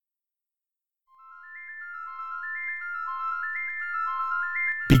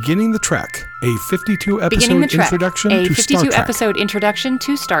Beginning the Trek, a 52-episode introduction a to Star 52 Trek. episode introduction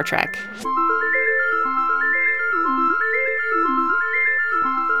to Star Trek.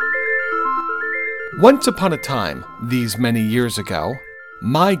 Once upon a time, these many years ago,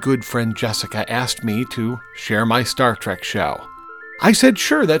 my good friend Jessica asked me to share my Star Trek show. I said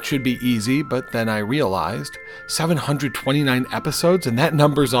sure, that should be easy, but then I realized 729 episodes and that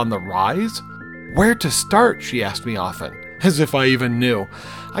number's on the rise? Where to start, she asked me often, as if I even knew.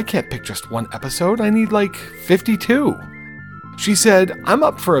 I can't pick just one episode, I need like 52. She said, I'm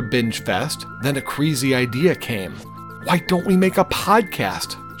up for a binge fest. Then a crazy idea came. Why don't we make a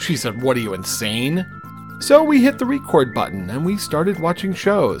podcast? She said, what are you, insane? So we hit the record button and we started watching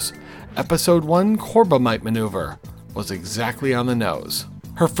shows. Episode 1, Corbomite Maneuver, was exactly on the nose.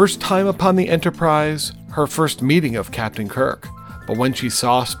 Her first time upon the Enterprise, her first meeting of Captain Kirk. But when she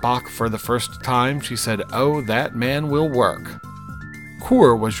saw Spock for the first time, she said, oh, that man will work.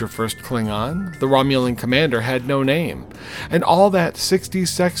 Kur was your first Klingon. The Romulan commander had no name. And all that 60s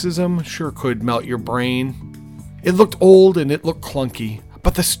sexism sure could melt your brain. It looked old and it looked clunky,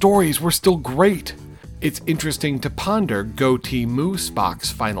 but the stories were still great. It's interesting to ponder Goatee Moo Spock's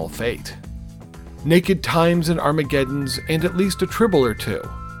final fate. Naked Times and Armageddons, and at least a Tribble or two.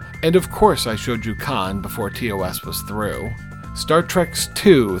 And of course I showed you Khan before TOS was through. Star Treks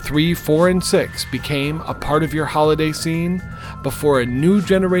 2, 3, 4, and 6 became a part of your holiday scene before a new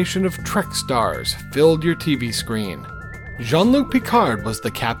generation of Trek stars filled your TV screen. Jean-Luc Picard was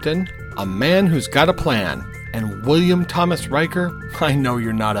the captain, a man who's got a plan, and William Thomas Riker, I know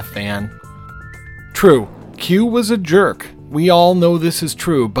you're not a fan. True, Q was a jerk. We all know this is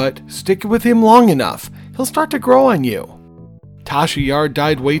true, but stick with him long enough, he'll start to grow on you. Tasha Yar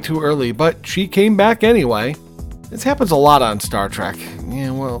died way too early, but she came back anyway. This happens a lot on Star Trek.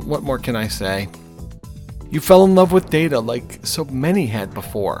 Yeah, well, what more can I say? You fell in love with Data like so many had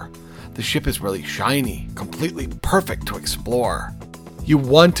before. The ship is really shiny, completely perfect to explore. You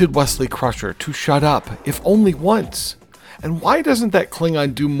wanted Wesley Crusher to shut up, if only once. And why doesn't that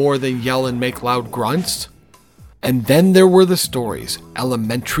Klingon do more than yell and make loud grunts? And then there were the stories,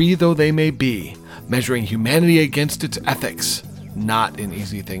 elementary though they may be, measuring humanity against its ethics. Not an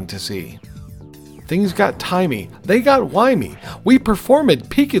easy thing to see. Things got timey, they got wimey, we performed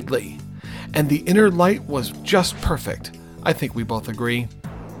peakedly. And the inner light was just perfect. I think we both agree.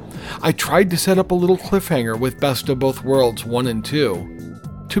 I tried to set up a little cliffhanger with Best of Both Worlds 1 and 2.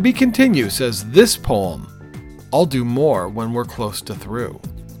 To be continued, says this poem. I'll do more when we're close to through.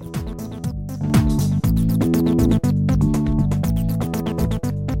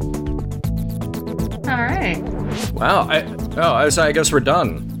 All right. Wow. I guess we're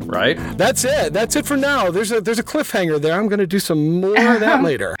done, right? That's it for now. There's a cliffhanger there. I'm going to do some more of that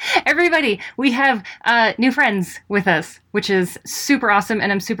later. Everybody, we have new friends with us, which is super awesome,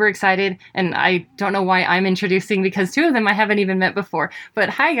 and I'm super excited. And I don't know why I'm introducing, because two of them I haven't even met before. But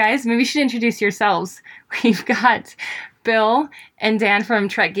hi, guys. Maybe you should introduce yourselves. We've got Bill and Dan from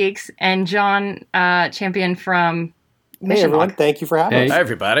Trek Geeks, and John Champion from Mission Hey, everyone. Log. Thank you for having us. Hi,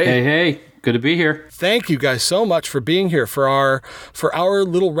 everybody. Hey, good to be here. Thank you guys so much for being here for our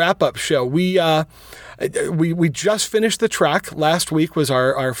little wrap-up show. We just finished the Trek. Last week was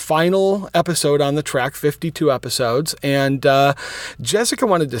our final episode on the Trek, 52 episodes. And Jessica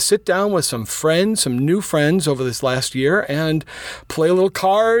wanted to sit down with some friends, some new friends over this last year, and play a little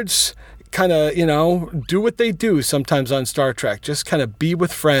cards, kind of, do what they do sometimes on Star Trek. Just kind of be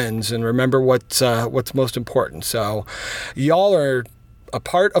with friends and remember what's most important. So y'all are a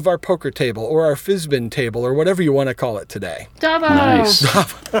part of our poker table or our Fizbin table or whatever you want to call it today. Davo! Nice.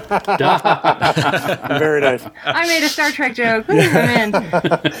 Very nice. I made a Star Trek joke. I'm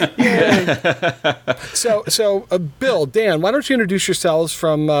in. So Bill, Dan, why don't you introduce yourselves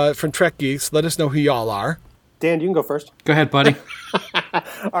from Trek Geeks? Let us know who y'all are. Dan, you can go first. Go ahead, buddy.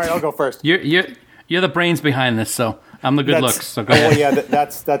 All right, I'll go first. You're the brains behind this, so I'm the good looks. So go ahead. Well, yeah,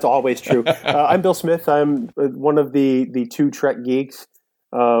 that's always true. I'm Bill Smith. I'm one of the two Trek geeks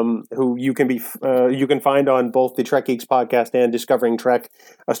who you can find on both the Trek Geeks podcast and Discovering Trek,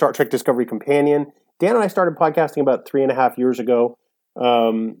 a Star Trek Discovery Companion. Dan and I started podcasting about 3.5 years ago,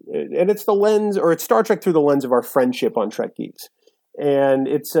 and it's Star Trek through the lens of our friendship on Trek Geeks, and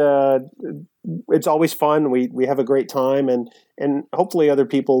it's always fun. We have a great time, and hopefully other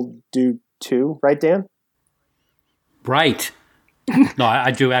people do too, right, Dan? Right. No,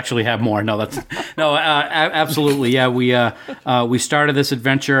 I do actually have more. Absolutely. Yeah, we started this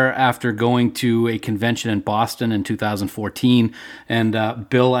adventure after going to a convention in Boston in 2014, and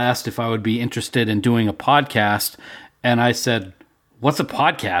Bill asked if I would be interested in doing a podcast, and I said, what's a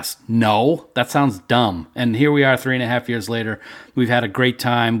podcast? No, that sounds dumb. And here we are 3.5 years later. We've had a great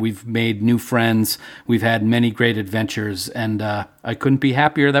time. We've made new friends. We've had many great adventures. And I couldn't be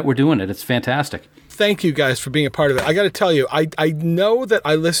happier that we're doing it. It's fantastic. Thank you guys for being a part of it. I got to tell you, I know that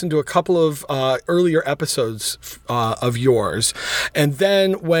I listened to a couple of earlier episodes of yours. And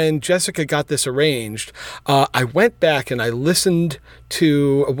then when Jessica got this arranged, I went back and I listened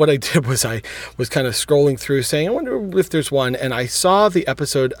to what I did was I was kind of scrolling through saying, I wonder if there's one. And I saw the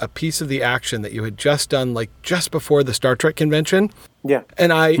episode, A Piece of the Action, that you had just done like just before the Star Trek convention. Yeah.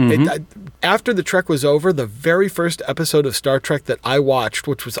 And after the Trek was over, the very first episode of Star Trek that I watched,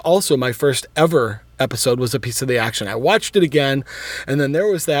 which was also my first ever episode, was A Piece of the Action. I watched it again, and then there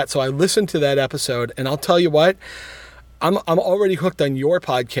was that. So I listened to that episode, and I'll tell you what, I'm already hooked on your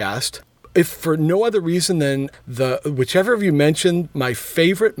podcast. If for no other reason than whichever of you mentioned my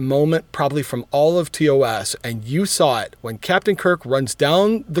favorite moment probably from all of TOS, and you saw it when Captain Kirk runs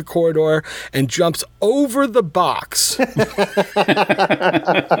down the corridor and jumps over the box.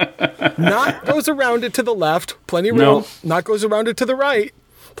 Not goes around it to the left, plenty of room. No. Not goes around it to the right,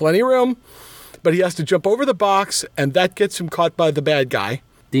 plenty of room. But he has to jump over the box, and that gets him caught by the bad guy.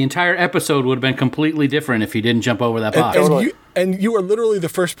 The entire episode would have been completely different if he didn't jump over that box. And you are literally the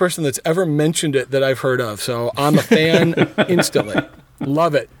first person that's ever mentioned it that I've heard of. So I'm a fan instantly.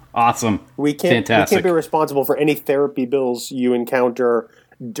 Love it. Awesome. We can't be responsible for any therapy bills you encounter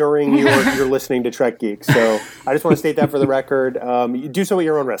during your listening to Trek Geeks. So I just want to state that for the record. You do so at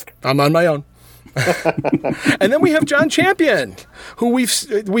your own risk. I'm on my own. And then we have John Champion, who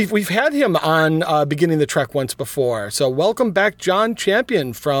we've had him on Beginning the Trek once before. So welcome back, John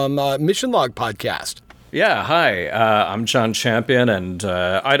Champion from Mission Log Podcast. Yeah, hi. I'm John Champion, and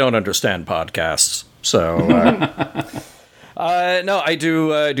I don't understand podcasts. So, no, I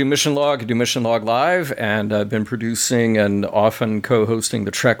do Mission Log. I do Mission Log Live, and I've been producing and often co-hosting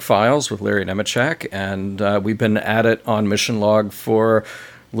the Trek Files with Larry Nemechek, and we've been at it on Mission Log for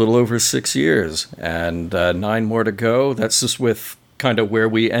a little over 6 years, and 9 more to go. That's just with kind of where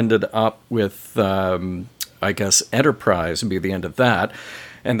we ended up with, I guess, Enterprise and be the end of that.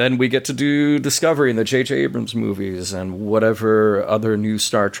 And then we get to do Discovery and the J.J. Abrams movies and whatever other new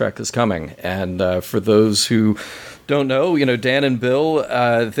Star Trek is coming. And for those who don't know, Dan and Bill,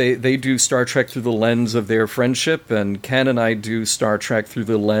 they do Star Trek through the lens of their friendship, and Ken and I do Star Trek through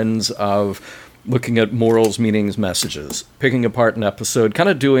the lens of looking at morals, meanings, messages, picking apart an episode, kind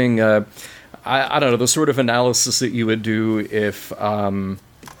of doing, I don't know, the sort of analysis that you would do if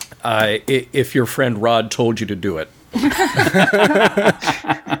your friend Rod told you to do it.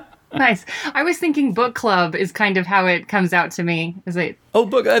 Nice. I was thinking book club is kind of how it comes out to me. Is it? Oh,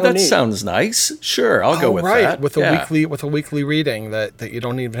 book. That sounds nice. Sure, I'll go with that. With a weekly reading that you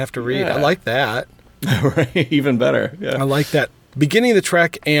don't even have to read. Yeah. I like that. Right, even better. Yeah, I like that. Beginning the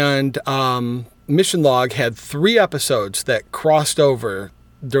Trek and Mission Log had 3 episodes that crossed over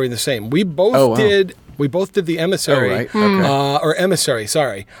during the same. We both did. We both did the Emissary, or Emissary,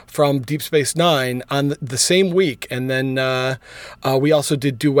 sorry, from Deep Space Nine on the same week. And then we also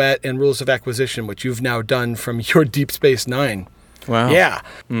did Duet and Rules of Acquisition, which you've now done from your Deep Space Nine. Wow. Yeah.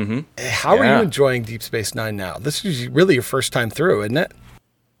 Mm-hmm. How are you enjoying Deep Space Nine now? This is really your first time through, isn't it?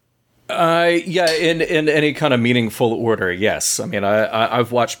 Yeah, in any kind of meaningful order, yes. I mean,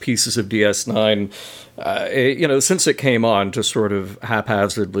 I've watched pieces of DS9, since it came on, just sort of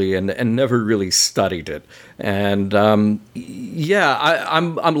haphazardly and never really studied it. And I'm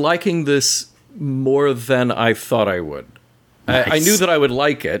liking this more than I thought I would. Nice. I knew that I would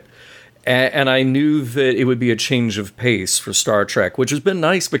like it, and I knew that it would be a change of pace for Star Trek, which has been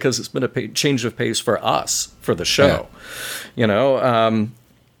nice because it's been a change of pace for us, for the show. Yeah.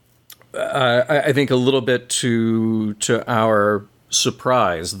 I think a little bit to our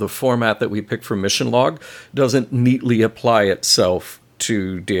surprise, the format that we picked for Mission Log doesn't neatly apply itself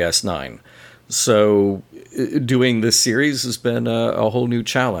to DS9. So doing this series has been a whole new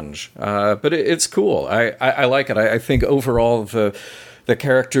challenge. But it's cool. I like it. I think overall the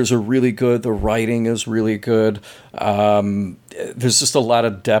characters are really good. The writing is really good. There's just a lot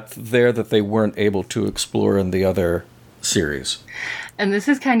of depth there that they weren't able to explore in the other series. And this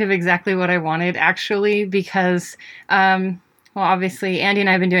is kind of exactly what I wanted, actually, because, obviously, Andy and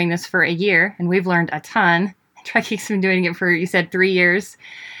I have been doing this for a year, and we've learned a ton. Trek Geeks have been doing it for, you said, 3 years.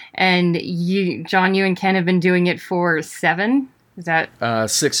 And John, you and Ken have been doing it for 7? Is that?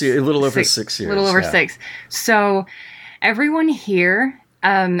 6 years, a little over 6 years. A little over 6. So everyone here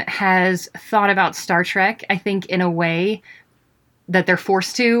has thought about Star Trek, I think, in a way that they're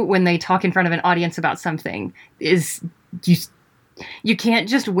forced to when they talk in front of an audience about something. You can't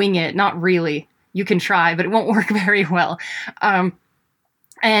just wing it. Not really. You can try, but it won't work very well.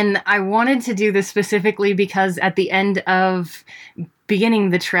 And I wanted to do this specifically because at the end of beginning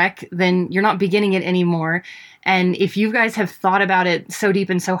the trek, then you're not beginning it anymore. And if you guys have thought about it so deep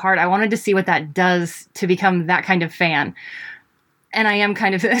and so hard, I wanted to see what that does to become that kind of fan. And I am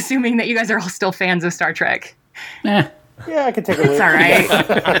kind of assuming that you guys are all still fans of Star Trek. Yeah, I can take a look. It's all right.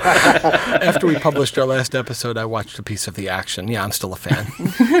 After we published our last episode, I watched a piece of the action. Yeah, I'm still a fan.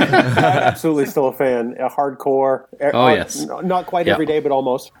 I'm absolutely still a fan. A hardcore. Oh, yes. Not quite every day, but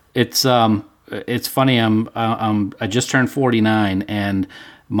almost. It's funny. I just turned 49, and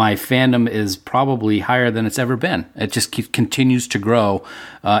my fandom is probably higher than it's ever been. It just continues to grow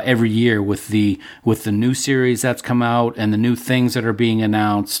every year with the new series that's come out and the new things that are being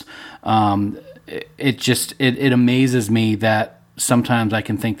announced. It amazes me that sometimes I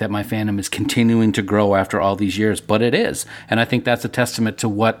can think that my fandom is continuing to grow after all these years, but it is. And I think that's a testament to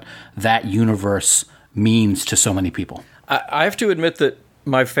what that universe means to so many people. I have to admit that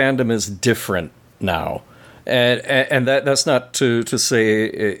my fandom is different now. And that's not to say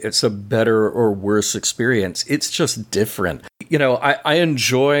it's a better or worse experience. It's just different. You know, I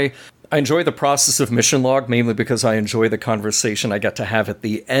enjoy the process of Mission Log, mainly because I enjoy the conversation I get to have at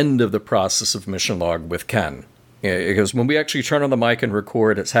the end of the process of Mission Log with Ken. Because when we actually turn on the mic and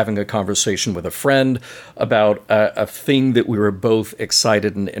record, it's having a conversation with a friend about a thing that we were both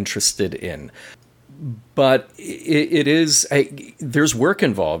excited and interested in. But it is there's work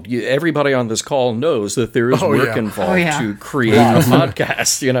involved. Everybody on this call knows that there is work involved to create a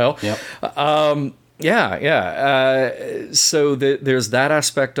podcast. You know. Yep. So there's that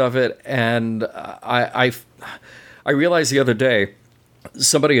aspect of it, and I realized the other day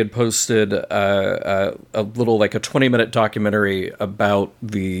somebody had posted a little, like a 20-minute documentary about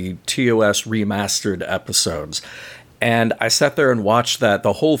the TOS remastered episodes. And I sat there and watched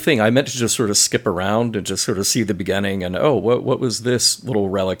the whole thing. I meant to just sort of skip around and just sort of see the beginning and, what was this little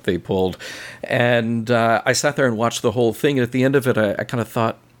relic they pulled? And I sat there and watched the whole thing. And at the end of it, I kind of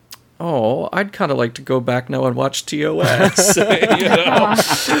thought, I'd kind of like to go back now and watch TOS.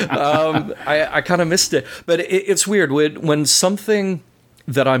 I kind of missed it. But it's weird. When something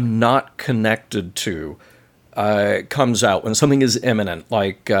that I'm not connected to comes out, when something is imminent,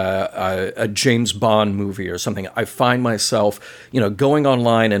 like a James Bond movie or something, I find myself, going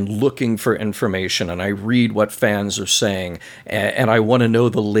online and looking for information, and I read what fans are saying, and I want to know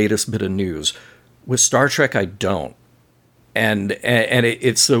the latest bit of news. With Star Trek, I don't. And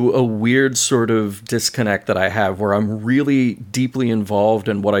it's a weird sort of disconnect that I have where I'm really deeply involved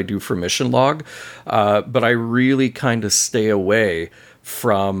in what I do for Mission Log, but I really kind of stay away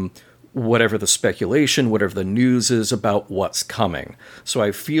from whatever the speculation, whatever the news is about what's coming. So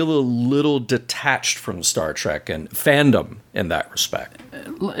I feel a little detached from Star Trek and fandom in that respect.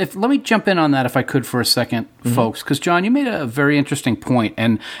 Let me jump in on that if I could for a second, folks, because John, you made a very interesting point,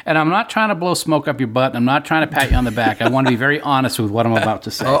 and I'm not trying to blow smoke up your butt. I'm not trying to pat you on the back. I want to be very honest with what I'm about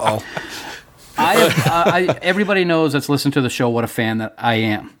to say. Everybody knows that's listened to the show what a fan that I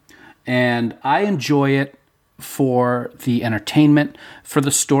am, and I enjoy it for the entertainment, for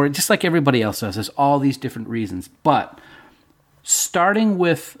the story, just like everybody else does. There's all these different reasons. But starting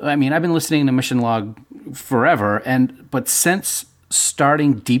with, I've been listening to Mission Log forever, but since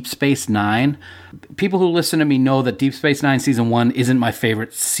starting Deep Space Nine, people who listen to me know that Deep Space Nine Season 1 isn't my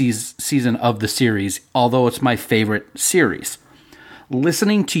favorite season of the series, although it's my favorite series.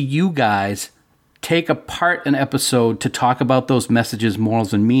 Listening to you guys take apart an episode to talk about those messages,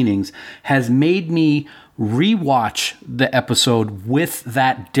 morals, and meanings has made me rewatch the episode with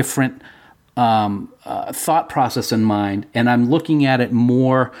that different thought process in mind, and I'm looking at it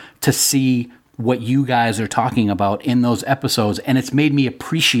more to see what you guys are talking about in those episodes, and it's made me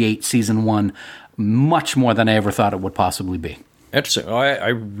appreciate Season 1 much more than I ever thought it would possibly be. Interesting. I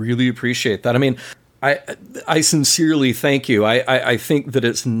really appreciate that. I sincerely thank you. I think that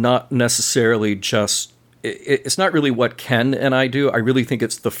it's not necessarily just, it's not really what Ken and I do. I really think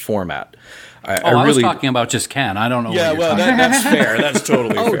it's the format. I was talking about just Ken. I don't know. Yeah, well, that's fair. That's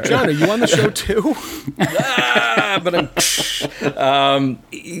totally fair. Oh, John, are you on the show too?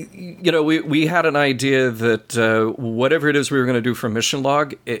 We had an idea that whatever it is we were going to do for Mission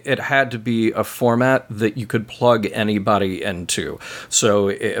Log, it had to be a format that you could plug anybody into. So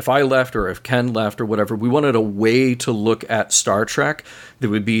if I left or if Ken left or whatever, we wanted a way to look at Star Trek that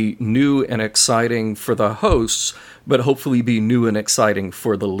would be new and exciting for the hosts, but hopefully be new and exciting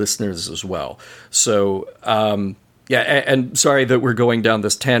for the listeners as well. So, and sorry that we're going down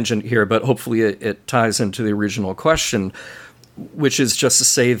this tangent here, but hopefully it ties into the original question, which is just to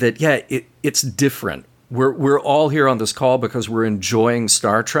say that, it's different. We're all here on this call because we're enjoying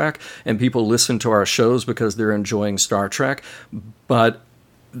Star Trek, and people listen to our shows because they're enjoying Star Trek, but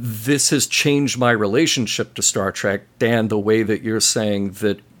this has changed my relationship to Star Trek, Dan, the way that you're saying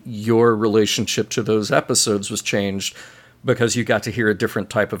that your relationship to those episodes was changed because you got to hear a different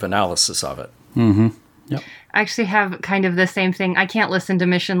type of analysis of it. Mm-hmm. Yep. I actually have kind of the same thing. I can't listen to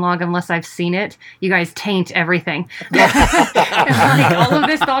Mission Log unless I've seen it. You guys taint everything. It's like all of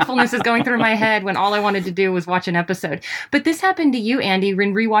this thoughtfulness is going through my head when all I wanted to do was watch an episode. But this happened to you, Andy,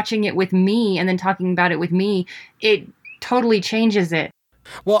 when rewatching it with me and then talking about it with me. It totally changes it.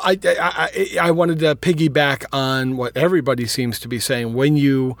 Well, I wanted to piggyback on what everybody seems to be saying. When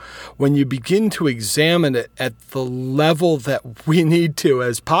you begin to examine it at the level that we need to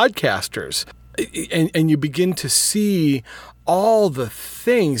as podcasters, and you begin to see all the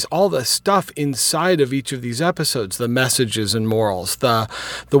things, all the stuff inside of each of these episodes, the messages and morals, the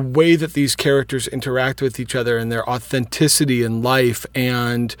way that these characters interact with each other and their authenticity in life,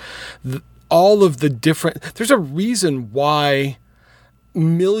 and all of the different... There's a reason why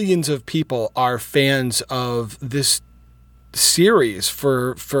millions of people are fans of this series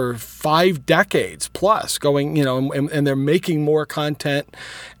for 5 decades plus going, and they're making more content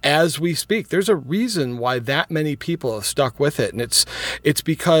as we speak. There's a reason why that many people have stuck with it. And it's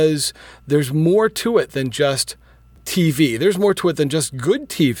because there's more to it than just TV. There's more to it than just good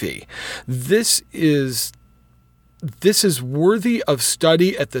TV. This is worthy of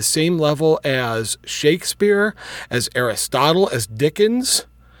study at the same level as Shakespeare, as Aristotle, as Dickens,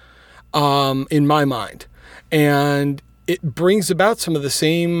 in my mind. And it brings about some of the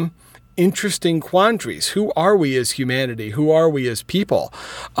same interesting quandaries. Who are we as humanity? Who are we as people?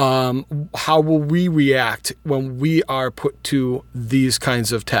 How will we react when we are put to these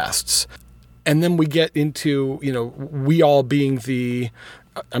kinds of tests? And then we get into, we all being the,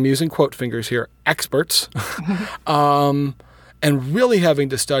 I'm using quote fingers here, experts, and really having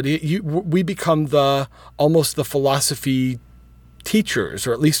to study it. We become almost the philosophy teachers,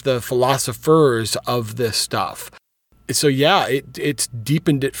 or at least the philosophers of this stuff. So yeah, it's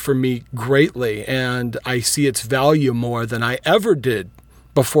deepened it for me greatly, and I see its value more than I ever did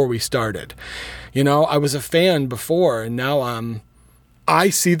before we started. I was a fan before, and now I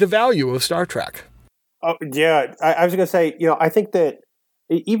see the value of Star Trek. Oh, yeah, I was going to say, I think that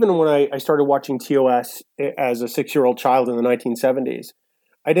even when I started watching TOS as a 6-year-old child in the 1970s,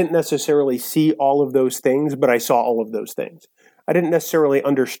 I didn't necessarily see all of those things, but I saw all of those things. I didn't necessarily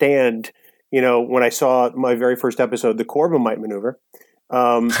understand, when I saw my very first episode, the Corbomite maneuver.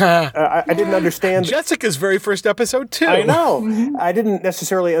 I didn't understand Jessica's very first episode too. I know. I didn't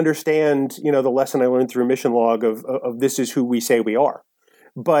necessarily understand, the lesson I learned through Mission Log of this is who we say we are.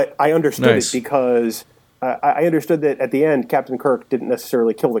 But I understood it because I understood that at the end, Captain Kirk didn't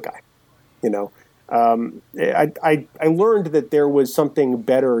necessarily kill the guy. I learned that there was something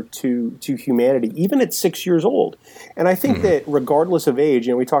better to humanity, even at 6 years old. And I think that regardless of age,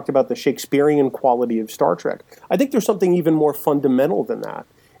 we talked about the Shakespearean quality of Star Trek. I think there's something even more fundamental than that.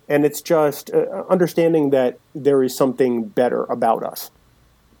 And it's just understanding that there is something better about us.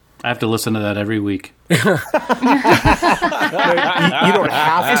 I have to listen to that every week. You don't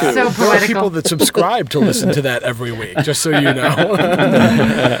have to. It's so There are poetical. people that subscribe to listen to that every week, just so you know.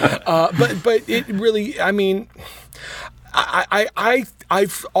 But it really,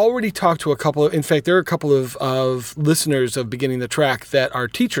 I've already talked to a couple of, in fact, there are a couple of listeners of Beginning the Track that are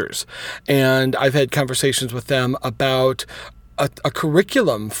teachers, and I've had conversations with them about a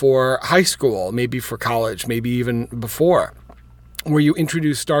curriculum for high school, maybe for college, maybe even before, where you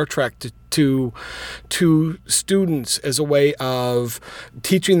introduce Star Trek to students as a way of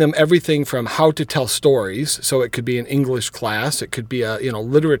teaching them everything from how to tell stories. So it could be an English class, it could be a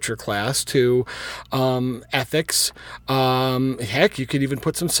literature class, to ethics. Heck, you could even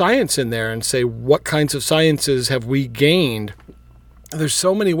put some science in there and say, what kinds of sciences have we gained? There's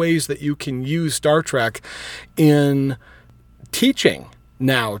so many ways that you can use Star Trek in teaching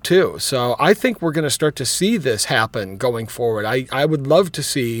now too. So I think we're going to start to see this happen going forward. I would love to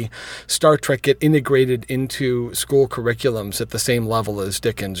see Star Trek get integrated into school curriculums at the same level as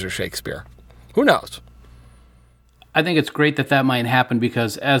Dickens or Shakespeare. Who knows? I think it's great that might happen,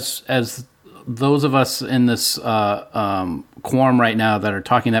 because as those of us in this quorum right now that are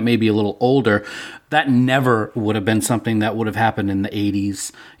talking that may be a little older, that never would have been something that would have happened in the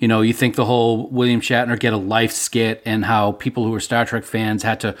 80s. You think the whole William Shatner get a life skit, and how people who were Star Trek fans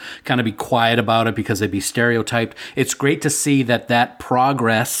had to kind of be quiet about it because they'd be stereotyped. It's great to see that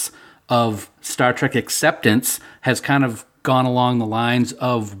progress of Star Trek acceptance has kind of gone along the lines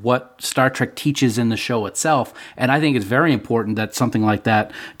of what Star Trek teaches in the show itself. And I think it's very important that something like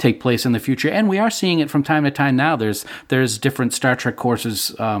that take place in the future. And we are seeing it from time to time now. There's different Star Trek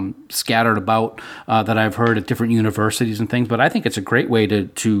courses scattered about that I've heard at different universities and things. But I think it's a great way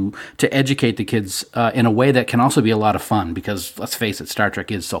to educate the kids in a way that can also be a lot of fun, because let's face it, Star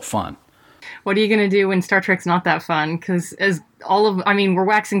Trek is so fun. What are you going to do when Star Trek's not that fun? Because we're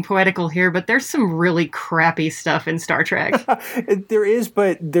waxing poetical here, but there's some really crappy stuff in Star Trek. There is,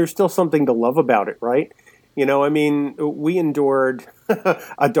 but there's still something to love about it, right? We endured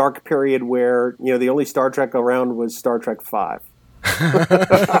a dark period where, the only Star Trek around was Star Trek V.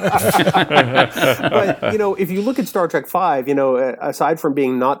 But, if you look at Star Trek V, aside from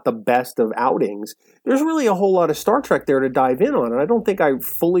being not the best of outings, there's really a whole lot of Star Trek there to dive in on. And I don't think I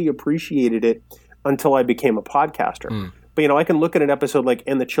fully appreciated it until I became a podcaster. But, I can look at an episode like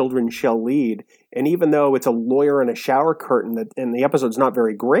And the Children Shall Lead, and even though it's a lawyer in a shower curtain and the episode's not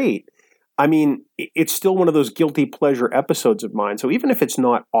very great, it's still one of those guilty pleasure episodes of mine. So even if it's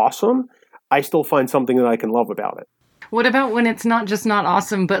not awesome, I still find something that I can love about it. What about when it's not just not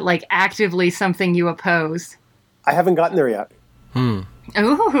awesome, but like actively something you oppose? I haven't gotten there yet. Ooh,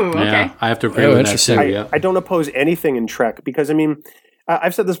 okay. Yeah, I have to agree with that too. I don't oppose anything in Trek because,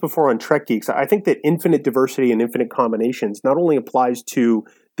 I've said this before on Trek Geeks. I think that infinite diversity and infinite combinations not only applies to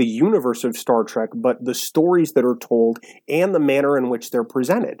the universe of Star Trek, but the stories that are told and the manner in which they're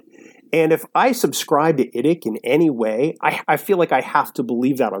presented. And if I subscribe to IDIC in any way, I feel like I have to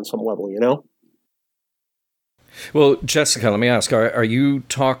believe that on some level, Well, Jessica, let me ask: Are you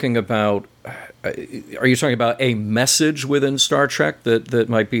talking about a message within Star Trek that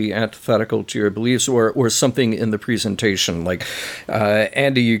might be antithetical to your beliefs, or something in the presentation? Like,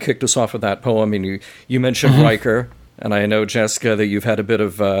 Andy, you kicked us off with that poem, and you mentioned Riker. And I know, Jessica, that you've had a bit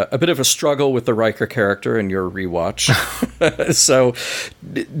of a struggle with the Riker character in your rewatch. So,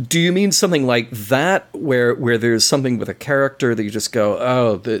 do you mean something like that, where there's something with a character that you just go,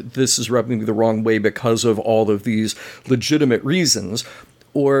 oh, this is rubbing me the wrong way because of all of these legitimate reasons?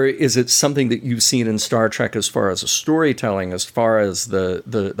 Or is it something that you've seen in Star Trek as far as a storytelling, as far as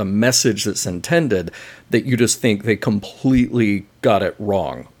the message that's intended, that you just think they completely got it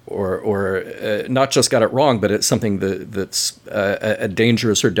wrong? Or not just got it wrong, but it's something that's a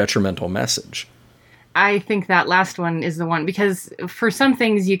dangerous or detrimental message? I think that last one is the one, because for some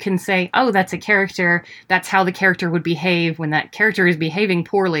things you can say, oh, that's a character. That's how the character would behave when that character is behaving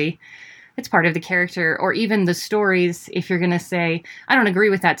poorly. It's part of the character. Or even the stories, if you're going to say, I don't agree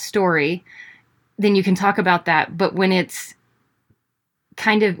with that story, then you can talk about that. But when it's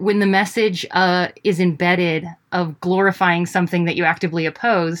when the message is embedded of glorifying something that you actively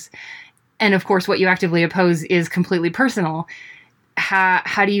oppose, and of course what you actively oppose is completely personal,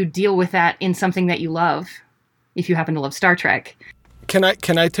 how do you deal with that in something that you love, if you happen to love Star Trek? Can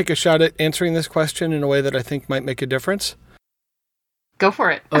I take a shot at answering this question in a way that I think might make a difference? Go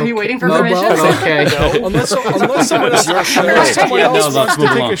for it. Okay. Are you waiting for permission? Okay. No. Unless someone else wants to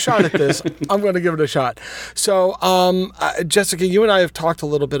take a shot at this, I'm going to give it a shot. So, Jessica, you and I have talked a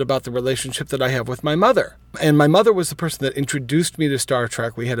little bit about the relationship that I have with my mother. And my mother was the person that introduced me to Star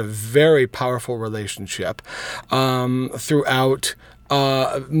Trek. We had a very powerful relationship throughout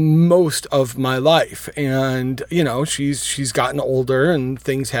most of my life. And, she's gotten older and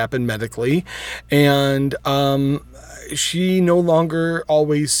things happen medically. And she no longer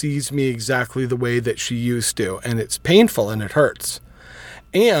always sees me exactly the way that she used to. And it's painful and it hurts.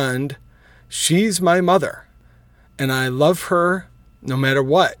 And she's my mother. And I love her no matter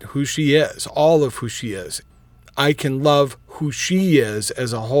what, who she is, all of who she is. I can love who she is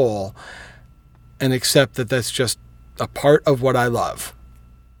as a whole and accept that that's just a part of what I love.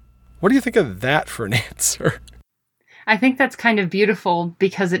 What do you think of that for an answer? I think that's kind of beautiful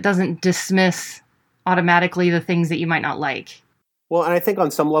because it doesn't dismiss automatically the things that you might not like. Well, and I think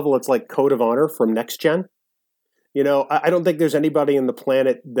on some level it's like Code of Honor from Next Gen. I don't think there's anybody on the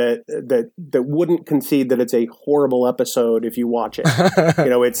planet that wouldn't concede that it's a horrible episode if you watch it.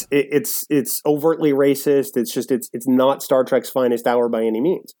 It's overtly racist. It's not Star Trek's finest hour by any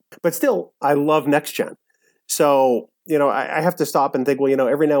means. But still, I love Next Gen. So, I have to stop and think, well,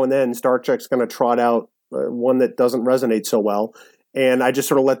 every now and then Star Trek's going to trot out one that doesn't resonate so well. And I just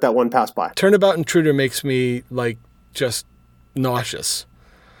sort of let that one pass by. Turnabout Intruder makes me just nauseous.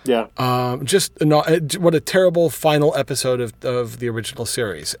 Yeah. What a terrible final episode of the original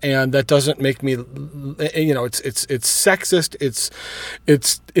series. And that doesn't make me, it's sexist.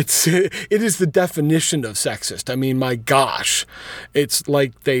 It is the definition of sexist. I mean, my gosh, it's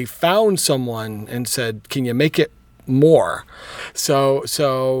like they found someone and said, can you make it more?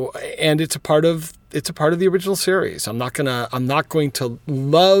 So, and it's a part of it's a part of the original series. I'm not going to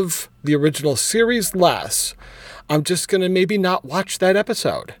love the original series less. I'm just going to maybe not watch that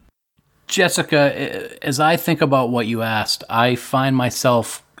episode. Jessica, as I think about what you asked, I find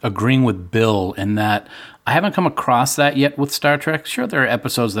myself agreeing with Bill in that I haven't come across that yet with Star Trek. Sure, there are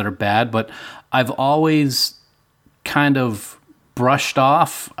episodes that are bad, but I've always kind of brushed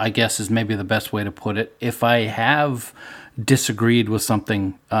off, I guess is maybe the best way to put it, if I have disagreed with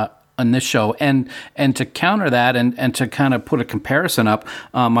something on this show. And to counter that and to kind of put a comparison up,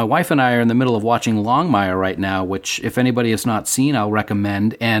 my wife and I are in the middle of watching Longmire right now, which if anybody has not seen, I'll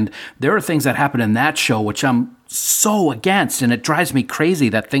recommend. And there are things that happen in that show which I'm so against, and it drives me crazy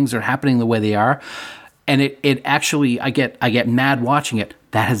that things are happening the way they are. And it actually, I get mad watching it.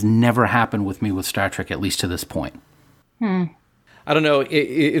 That has never happened with me with Star Trek, at least to this point. I don't know.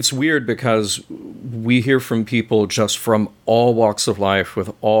 It's weird because we hear from people just from all walks of life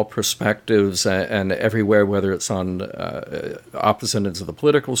with all perspectives and everywhere, whether it's on opposite ends of the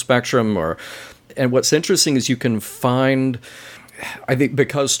political spectrum and what's interesting is you can find, I think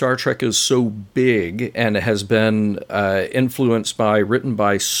because Star Trek is so big and has been written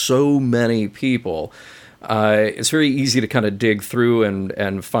by so many people, it's very easy to kind of dig through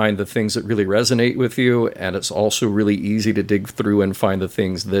and find the things that really resonate with you, and it's also really easy to dig through and find the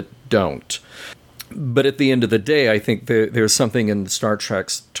things that don't. But at the end of the day, I think there's something in Star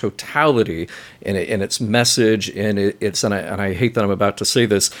Trek's totality, in its message, and I hate that I'm about to say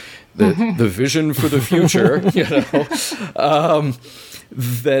this, the vision for the future,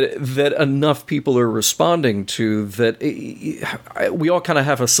 that enough people are responding to, that we all kind of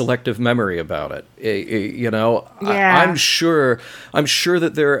have a selective memory about it. Yeah. I'm sure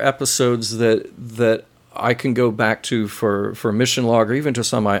that there are episodes that I can go back to for Mission Log or even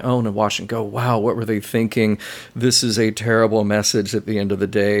just on my own and watch and go, wow, what were they thinking? This is a terrible message at the end of the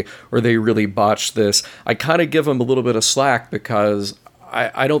day, or they really botched this. I kind of give them a little bit of slack because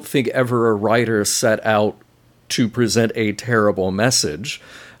I don't think ever a writer set out to present a terrible message.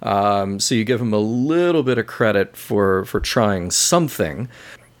 So you give them a little bit of credit for trying something,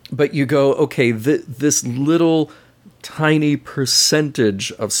 but you go, okay, this little tiny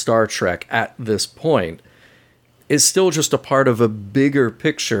percentage of Star Trek at this point is still just a part of a bigger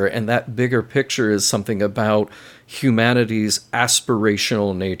picture, and that bigger picture is something about humanity's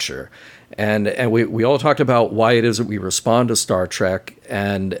aspirational nature. And we all talked about why it is that we respond to Star Trek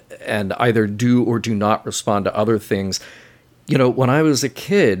and either do or do not respond to other things. When I was a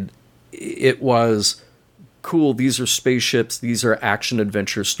kid, it was cool, these are spaceships, these are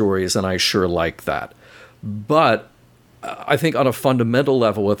action-adventure stories, and I sure like that. But I think on a fundamental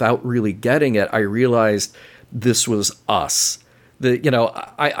level, without really getting it, I realized this was us.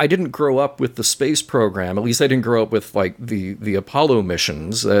 I didn't grow up with the space program. At least I didn't grow up with like the Apollo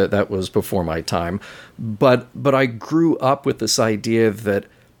missions. That was before my time. But I grew up with this idea that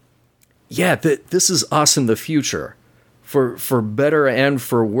this is us in the future, for better and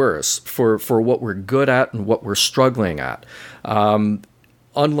for worse, for what we're good at and what we're struggling at.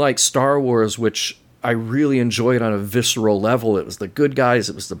 Unlike Star Wars, which I really enjoyed on a visceral level. It was the good guys,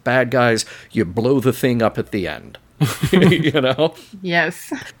 it was the bad guys. You blow the thing up at the end.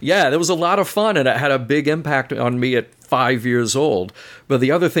 Yes. Yeah, there was a lot of fun, and it had a big impact on me at 5 years old. But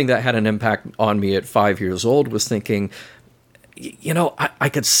the other thing that had an impact on me at 5 years old was thinking, I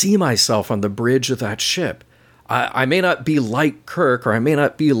could see myself on the bridge of that ship. I may not be like Kirk, or I may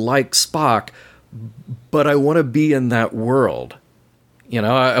not be like Spock, but I want to be in that world.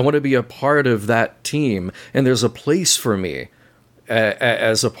 I want to be a part of that team, and there's a place for me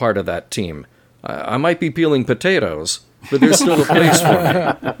as a part of that team. I might be peeling potatoes, but there's still a place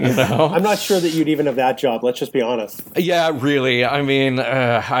for me. I'm not sure that you'd even have that job. Let's just be honest. Yeah, really. I mean,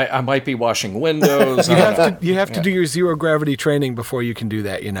 I might be washing windows. You have to do your zero gravity training before you can do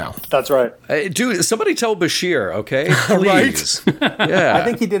that. That's right. Dude, somebody tell Bashir, okay? Please. Right? Yeah. I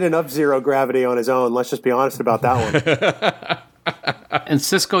think he did enough zero gravity on his own. Let's just be honest about that one. And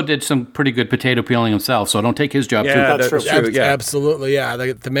Cisco did some pretty good potato peeling himself, so don't take his job too. That's true. Yeah. Absolutely, yeah.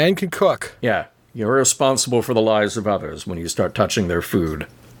 The man can cook. Yeah. You're responsible for the lives of others when you start touching their food.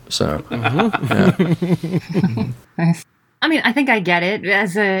 So, Nice. I mean, I think I get it.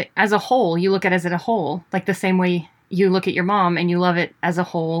 As a whole, you look at it as a whole, like the same way you look at your mom and you love it as a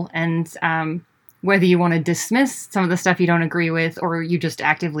whole. And whether you want to dismiss some of the stuff you don't agree with, or you just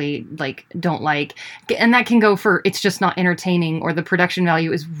actively don't like, and that can go for it's just not entertaining, or the production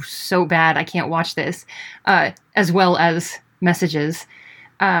value is so bad I can't watch this, as well as messages.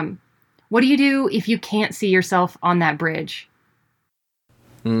 What do you do if you can't see yourself on that bridge?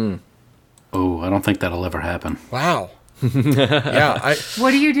 Oh, I don't think that'll ever happen. Wow. Yeah.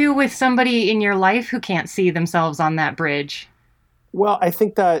 What do you do with somebody in your life who can't see themselves on that bridge? Well, I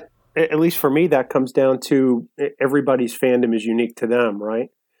think that, at least for me, that comes down to everybody's fandom is unique to them, right?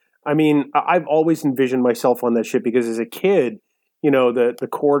 I mean, I've always envisioned myself on that ship because as a kid, the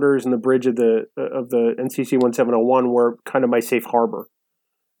quarters and the bridge of the NCC 1701 were kind of my safe harbor,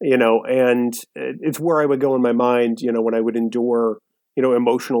 and it's where I would go in my mind, when I would endure,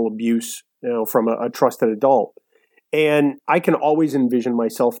 emotional abuse, from a trusted adult. And I can always envision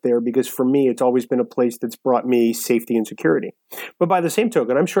myself there because for me, it's always been a place that's brought me safety and security. But by the same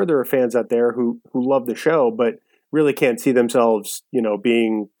token, I'm sure there are fans out there who love the show, but really can't see themselves,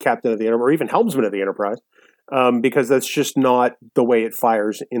 being captain of the Enterprise or even helmsman of the Enterprise, because that's just not the way it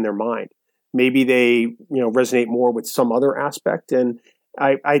fires in their mind. Maybe they, resonate more with some other aspect. And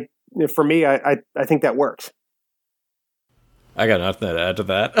for me, I think that works. I got nothing to add to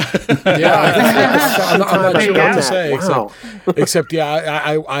that. Yeah, I'm not sure what to say. Wow. Except,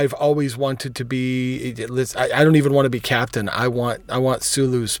 I've always wanted to be. I don't even want to be captain. I want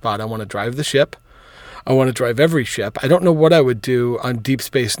Sulu's spot. I want to drive the ship. I want to drive every ship. I don't know what I would do on Deep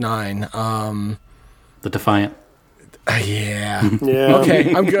Space Nine. The Defiant. Yeah. Yeah.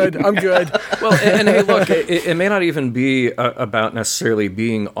 Okay, I'm good. Well, and hey, look, it may not even be about necessarily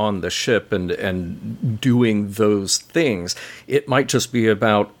being on the ship and doing those things. It might just be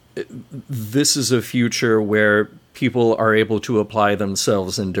about this is a future where people are able to apply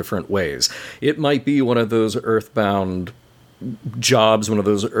themselves in different ways. It might be one of those earthbound jobs, one of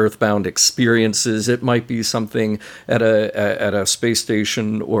those earthbound experiences. It might be something at a space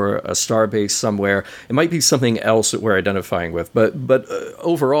station or a starbase somewhere. It might be something else that we're identifying with. But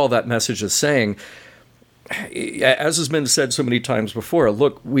overall, that message is saying, as has been said so many times before,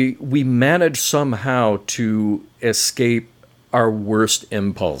 look, we manage somehow to escape our worst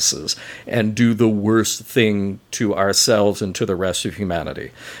impulses and do the worst thing to ourselves and to the rest of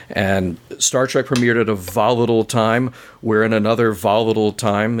humanity. And Star Trek premiered at a volatile time. We're in another volatile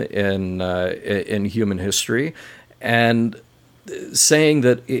time in human history. And saying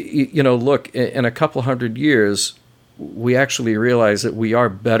that, look, in a couple hundred years, we actually realize that we are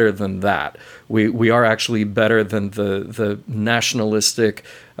better than that. We are actually better than the nationalistic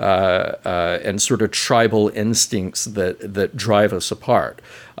and sort of tribal instincts that drive us apart.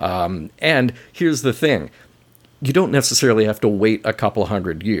 And here's the thing: you don't necessarily have to wait a couple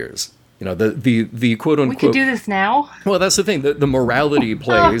hundred years. The quote unquote. We can do this now. Well, that's the thing. The morality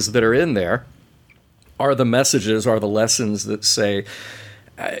plays that are in there are the messages, are the lessons that say.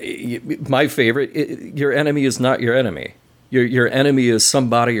 My favorite, your enemy is not your enemy. Your enemy is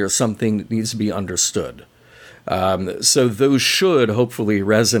somebody or something that needs to be understood. So those should hopefully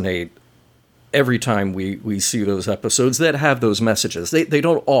resonate every time we see those episodes that have those messages. They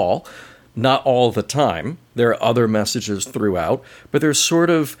don't all, not all the time. There are other messages throughout, but they're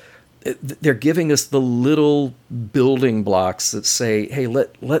giving us the little building blocks that say, hey,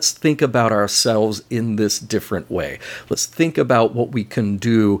 let's think about ourselves in this different way. Let's think about what we can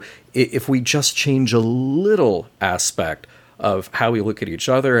do if we just change a little aspect of how we look at each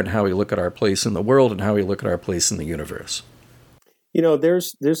other and how we look at our place in the world and how we look at our place in the universe.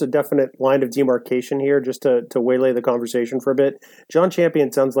 There's a definite line of demarcation here, just to waylay the conversation for a bit. John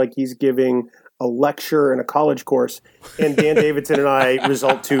Champion sounds like he's giving a lecture in a college course, and Dan Davidson and I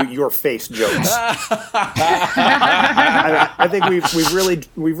result to your face jokes. I think we've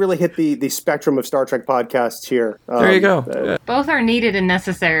really hit the spectrum of Star Trek podcasts here. There you go. Both are needed and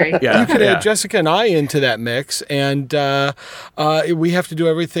necessary. Yeah. You could add Jessica and I into that mix, and we have to do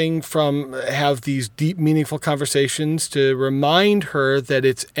everything from have these deep, meaningful conversations to remind her that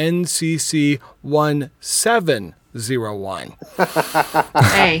it's NCC 1701.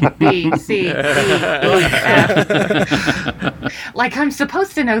 A, B, C, D, E, F. Like I'm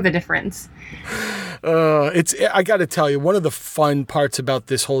supposed to know the difference. I got to tell you, one of the fun parts about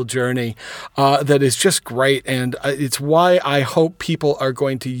this whole journey that is just great, and it's why I hope people are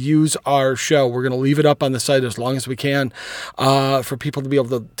going to use our show. We're going to leave it up on the site as long as we can for people to be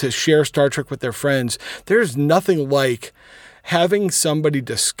able to share Star Trek with their friends. There's nothing like having somebody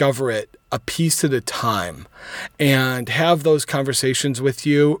discover it a piece at a time and have those conversations with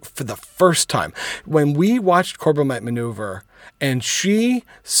you for the first time. When we watched Corbomite Maneuver and she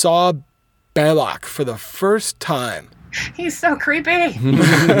saw Belloc for the first time, he's so creepy.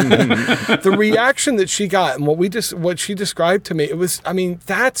 The reaction that she got and what she described to me, it was,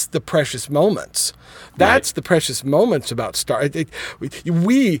 that's the precious moments. That's the precious moments about Star.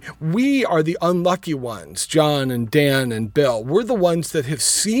 We are the unlucky ones, John and Dan and Bill. We're the ones that have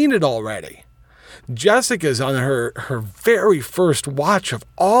seen it already. Jessica's on her very first watch of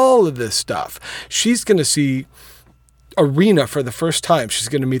all of this stuff. She's going to see arena for the first time. She's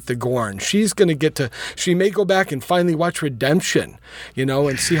going to meet the Gorn. She may go back and finally watch Redemption,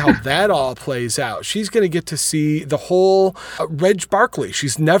 and see how that all plays out. She's going to get to see the whole Reg Barkley.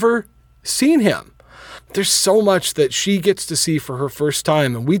 She's never seen him. There's so much that she gets to see for her first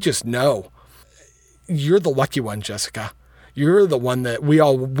time, and we just know. You're the lucky one, Jessica. You're the one that we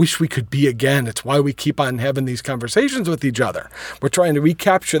all wish we could be again. It's why we keep on having these conversations with each other. We're trying to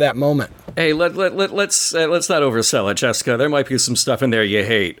recapture that moment. Hey, let's not oversell it, Jessica. There might be some stuff in there you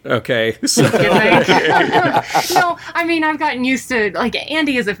hate. Okay. So. No, I mean, I've gotten used to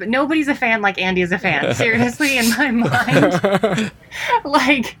Andy is nobody's a fan like Andy is a fan. Seriously, in my mind,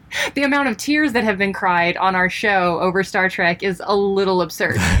 the amount of tears that have been cried on our show over Star Trek is a little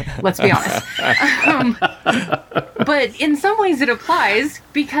absurd. Let's be honest. But in some ways, it applies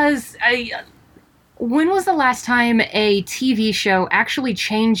because when was the last time a TV show actually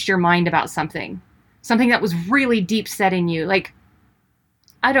changed your mind about something? Something that was really deep set in you?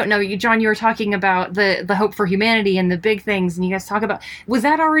 I don't know, John, you were talking about the hope for humanity and the big things, and you guys talk about, was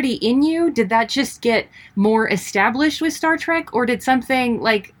that already in you? Did that just get more established with Star Trek? Or did something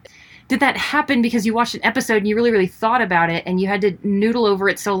did that happen because you watched an episode and you really, really thought about it and you had to noodle over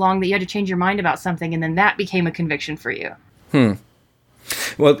it so long that you had to change your mind about something, and then that became a conviction for you?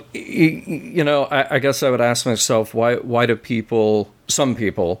 Well, I guess I would ask myself, why do some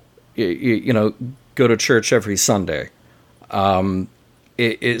people, go to church every Sunday?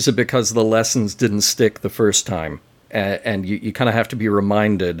 Is it because the lessons didn't stick the first time? And you kind of have to be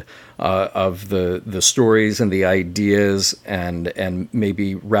reminded of the stories and the ideas and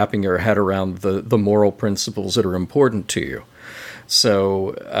maybe wrapping your head around the moral principles that are important to you.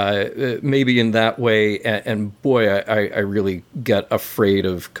 So maybe in that way, and boy, I really get afraid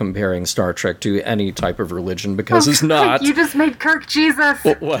of comparing Star Trek to any type of religion because it's not. You just made Kirk Jesus.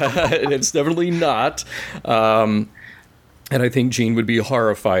 It's definitely not. And I think Gene would be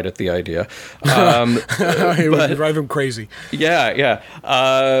horrified at the idea. It would drive him crazy. Yeah.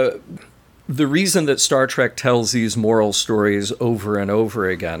 The reason that Star Trek tells these moral stories over and over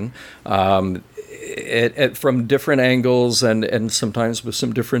again, from different angles and sometimes with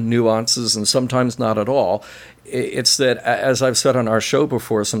some different nuances and sometimes not at all, it's that, as I've said on our show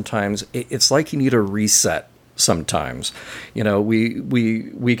before, sometimes it's like you need a reset. Sometimes,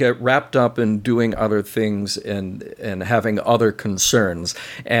 we get wrapped up in doing other things and having other concerns.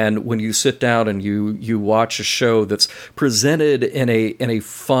 And when you sit down and you watch a show that's presented in a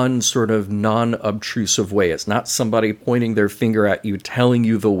fun, sort of non-obtrusive way, it's not somebody pointing their finger at you, telling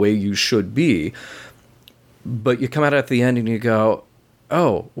you the way you should be. But you come out at the end and you go,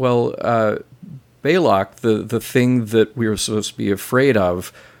 oh, well, Balok, the thing that we were supposed to be afraid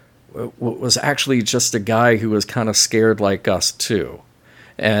of, was actually just a guy who was kind of scared like us too.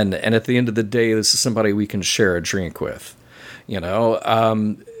 And at the end of the day, this is somebody we can share a drink with. That's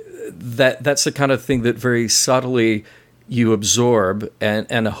the kind of thing that very subtly you absorb,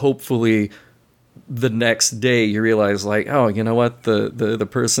 and hopefully the next day you realize, oh, you know what, the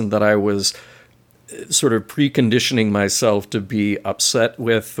person that I was sort of preconditioning myself to be upset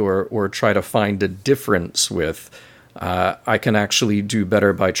with or try to find a difference with, I can actually do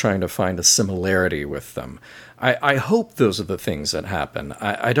better by trying to find a similarity with them. I hope those are the things that happen.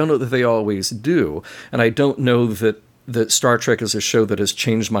 I don't know that they always do, and I don't know that Star Trek is a show that has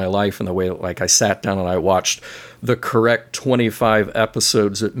changed my life in the way that, I sat down and I watched the correct 25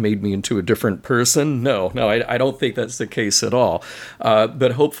 episodes that made me into a different person. No, I don't think that's the case at all.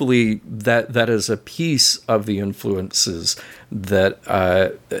 But hopefully that is a piece of the influences that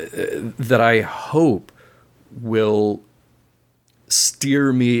I hope will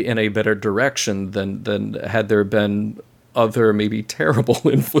steer me in a better direction than had there been other maybe terrible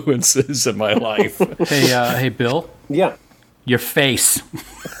influences in my life. Hey, Bill? Yeah. Your face.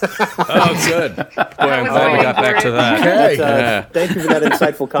 Oh, good. Boy, I'm glad we got back to that. Okay. Thank you for that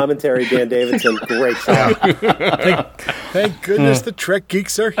insightful commentary, Dan Davidson. Great job. Thank goodness the Trek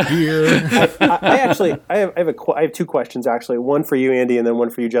geeks are here. I have two questions, actually. One for you, Andy, and then one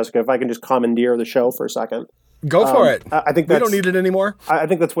for you, Jessica. If I can just commandeer the show for a second. Go for it. I think we don't need it anymore. I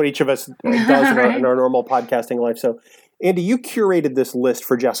think that's what each of us does in our normal podcasting life. So, Andy, you curated this list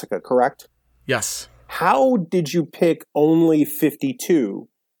for Jessica, correct? Yes. How did you pick only 52?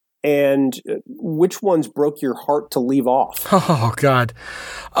 And which ones broke your heart to leave off? Oh, God.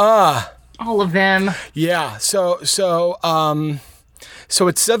 All of them. Yeah. So it's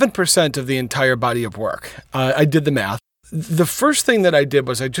 7% of the entire body of work. I did the math. the first thing that I did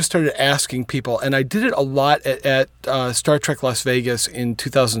was I just started asking people, and I did it a lot at Star Trek Las Vegas in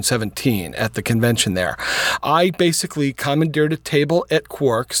 2017 at the convention there. I basically commandeered a table at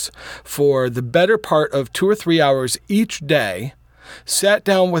Quarks for the better part of 2 or 3 hours each day, sat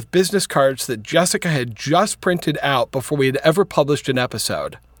down with business cards that Jessica had just printed out before we had ever published an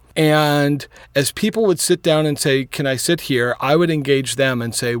episode. And as people would sit down and say, "Can I sit here?" I would engage them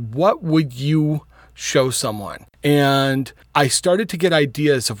and say, "What would you show someone?" And I started to get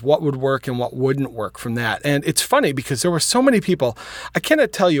ideas of what would work and what wouldn't work from that. And it's funny because there were so many people. I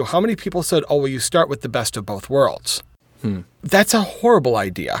cannot tell you how many people said, "Oh, well, you start with the best of both worlds." That's a horrible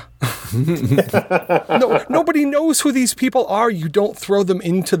idea. Nobody knows who these people are. You don't throw them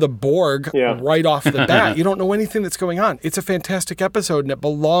into the Borg right off the bat. You don't know anything that's going on. It's a fantastic episode, and it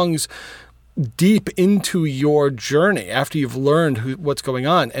belongs deep into your journey after you've learned what's going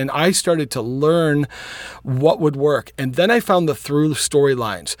on. And I started to learn what would work. And then I found the through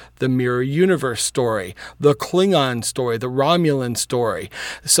storylines, the Mirror Universe story, the Klingon story, the Romulan story,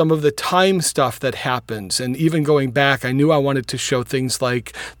 some of the time stuff that happens. And even going back, I knew I wanted to show things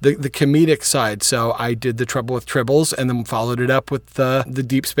like the comedic side. So I did The Trouble with Tribbles and then followed it up with the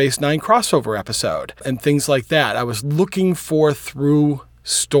Deep Space Nine crossover episode and things like that. I was looking for through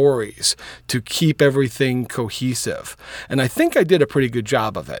stories to keep everything cohesive. And I think I did a pretty good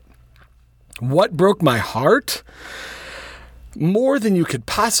job of it. What broke my heart? More than you could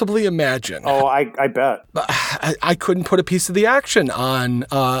possibly imagine. Oh, I bet. I couldn't put a piece of the action on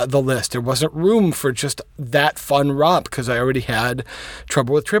the list. There wasn't room for just that fun romp because I already had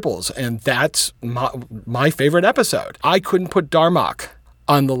Trouble with Tribbles, and that's my favorite episode. I couldn't put Darmok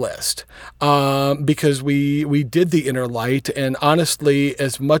on the list because we did the Inner Light, and honestly,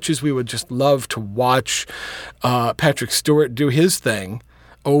 as much as we would just love to watch Patrick Stewart do his thing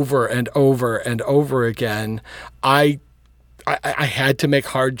over and over and over again, I had to make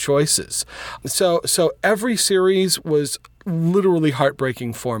hard choices. So every series was literally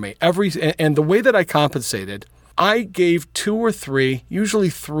heartbreaking for me. And the way that I compensated, I gave 2 or 3, usually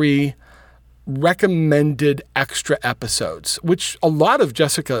 3, recommended extra episodes, which a lot of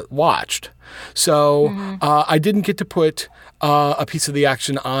Jessica watched. So I didn't get to put a piece of the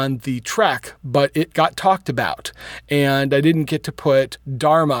action on the Trek, but it got talked about. And I didn't get to put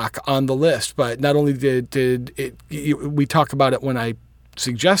Darmok on the list, but not only did we talk about it when I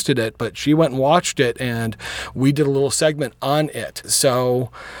suggested it, but she went and watched it, and we did a little segment on it. So,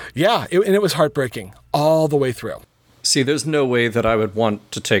 yeah, and it was heartbreaking all the way through. See, there's no way that I would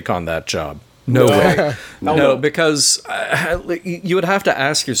want to take on that job. No way. No, because you would have to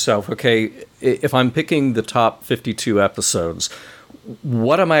ask yourself, okay, if I'm picking the top 52 episodes,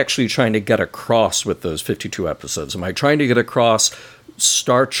 what am I actually trying to get across with those 52 episodes? Am I trying to get across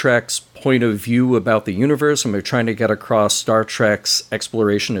Star Trek's point of view about the universe? Am I trying to get across Star Trek's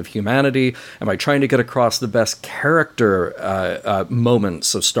exploration of humanity? Am I trying to get across the best character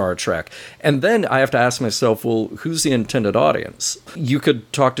moments of Star Trek? And then I have to ask myself, well, who's the intended audience? You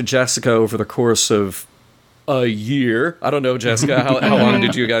could talk to Jessica over the course of a year. I don't know, Jessica, how long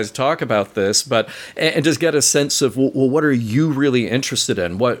did you guys talk about this? But and just get a sense of, well, what are you really interested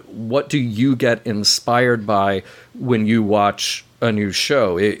in? What do you get inspired by when you watch a new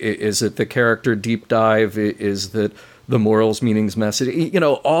show? Is it the character deep dive? Is it the morals, meanings, message? You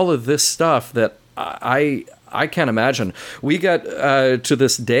know, all of this stuff that I can't imagine. We got, to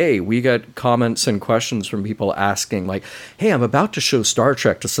this day, we got comments and questions from people asking, like, hey, I'm about to show Star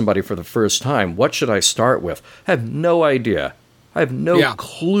Trek to somebody for the first time. What should I start with? I have no idea. I have no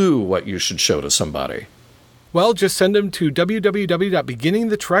clue what you should show to somebody. Well, just send them to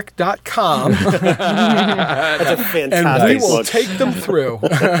www.beginningthetrek.com. That's a fantastic and we will look. take them through.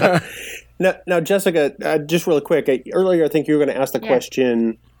 Now, Jessica, just really quick, earlier I think you were going to ask the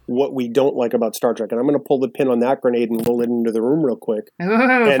question, what we don't like about Star Trek. And I'm going to pull the pin on that grenade and roll it into the room real quick. Ooh,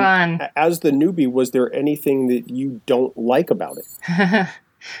 and fun. As the newbie, was there anything that you don't like about it?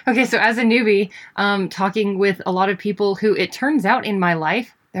 Okay, so as a newbie, talking with a lot of people who, it turns out in my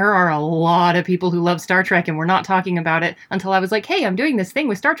life, there are a lot of people who love Star Trek, and we're not talking about it until I was like, hey, I'm doing this thing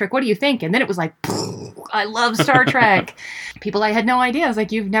with Star Trek. What do you think? And then it was like, I love Star Trek. People I had no idea. I was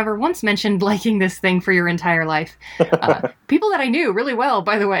like, you've never once mentioned liking this thing for your entire life. People that I knew really well,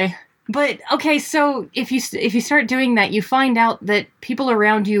 by the way. But okay, so if you start doing that, you find out that people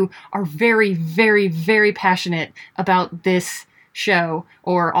around you are very, very, very passionate about this show,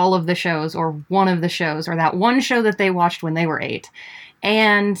 or all of the shows, or one of the shows, or that one show that they watched when they were 8.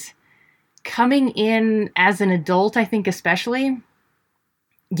 And coming in as an adult, I think especially,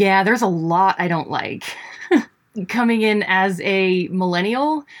 there's a lot I don't like. Coming in as a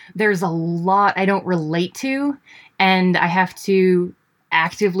millennial, there's a lot I don't relate to. and I have to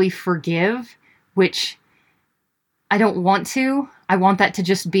actively forgive, which I don't want to. I want that to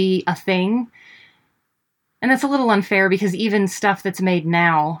just be a thing. And that's a little unfair because even stuff that's made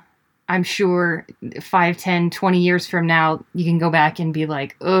now, I'm sure 5, 10, 20 years from now, you can go back and be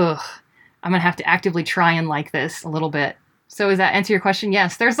like, ugh, I'm going to have to actively try and like this a little bit. So does that answer your question?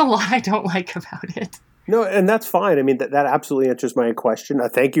 Yes, there's a lot I don't like about it. No, and that's fine. I mean, that absolutely answers my question.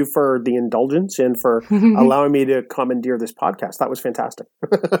 Thank you for the indulgence and for allowing me to commandeer this podcast. That was fantastic.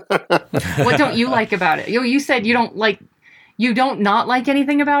 What don't you like about it? You said you don't not like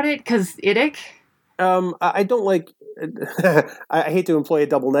anything about it because idic? I don't like, I hate to employ a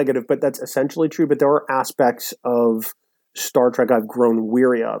double negative, but that's essentially true. But there are aspects of Star Trek I've grown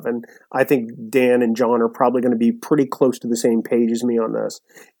weary of. And I think Dan and John are probably going to be pretty close to the same page as me on this.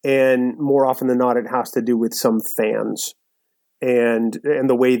 And more often than not, it has to do with some fans and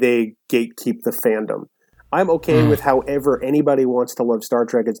the way they gatekeep the fandom. I'm okay with however anybody wants to love Star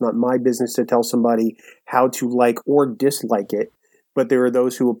Trek. It's not my business to tell somebody how to like or dislike it. But there are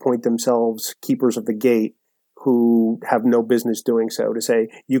those who appoint themselves keepers of the gate who have no business doing so, to say,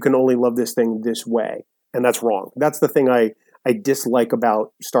 you can only love this thing this way. And that's wrong. That's the thing I dislike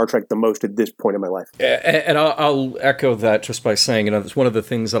about Star Trek the most at this point in my life. And I'll echo that just by saying, that's one of the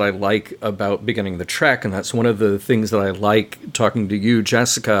things that I like about beginning the Trek, and that's one of the things that I like talking to you,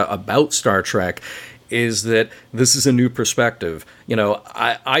 Jessica, about Star Trek, is that this is a new perspective.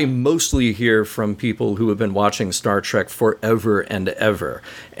 I mostly hear from people who have been watching Star Trek forever and ever,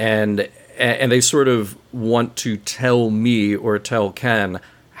 and they sort of want to tell me or tell Ken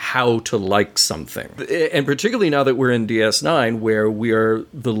how to like something. And particularly now that we're in DS9, where we are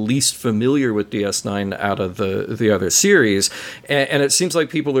the least familiar with DS9 out of the other series, and it seems like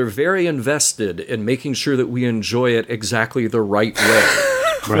people are very invested in making sure that we enjoy it exactly the right way.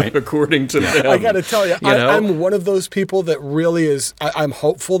 Right, according to them. I got to tell you, I'm one of those people that really is. I'm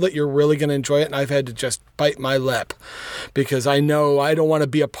hopeful that you're really going to enjoy it, and I've had to just bite my lip because I know I don't want to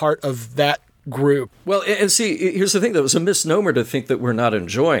be a part of that group. Well, and see, here's the thing: that was a misnomer to think that we're not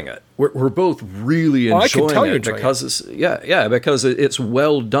enjoying it. We're both really enjoying it because it's because it's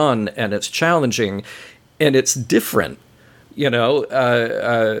well done and it's challenging and it's different. We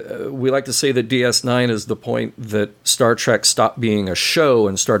like to say that DS9 is the point that Star Trek stopped being a show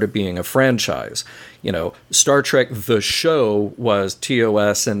and started being a franchise. Star Trek the show was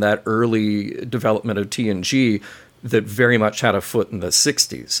TOS and that early development of TNG that very much had a foot in the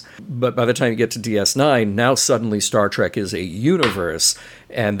 60s. But by the time you get to DS9, now suddenly Star Trek is a universe,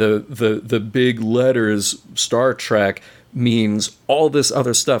 and the big letters Star Trek means all this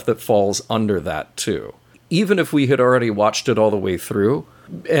other stuff that falls under that too. Even if we had already watched it all the way through,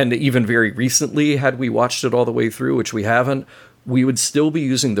 and even very recently had we watched it all the way through, which we haven't, we would still be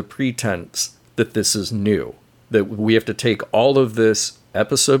using the pretense that this is new, that we have to take all of this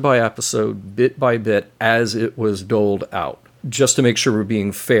episode by episode, bit by bit, as it was doled out, just to make sure we're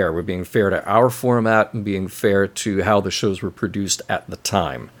being fair. We're being fair to our format and being fair to how the shows were produced at the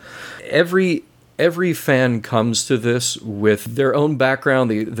time. Every fan comes to this with their own background,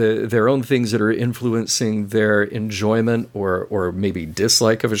 their own things that are influencing their enjoyment or maybe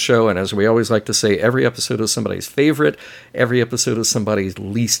dislike of a show. And as we always like to say, every episode is somebody's favorite. Every episode is somebody's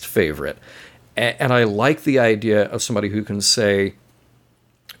least favorite. And I like the idea of somebody who can say,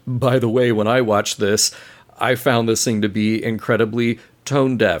 by the way, when I watched this, I found this thing to be incredibly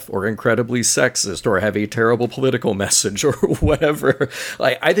tone deaf or incredibly sexist or have a terrible political message or whatever.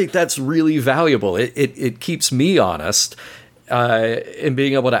 I think that's really valuable. It keeps me honest in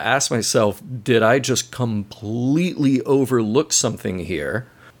being able to ask myself, did I just completely overlook something here?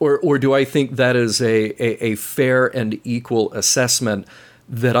 Or do I think that is a fair and equal assessment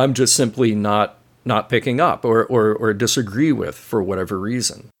that I'm just simply not picking up or disagree with for whatever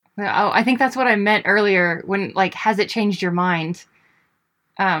reason? Oh, I think that's what I meant earlier when, has it changed your mind?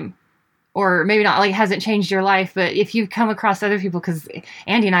 Or maybe not, has it changed your life? But if you've come across other people, because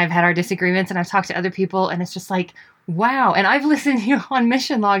Andy and I have had our disagreements and I've talked to other people and it's just wow. And I've listened to you on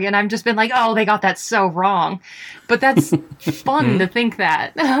Mission Log and I've just been oh, they got that so wrong. But that's fun to think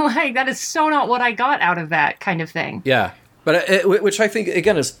that. That is so not what I got out of that kind of thing. Yeah. But which I think,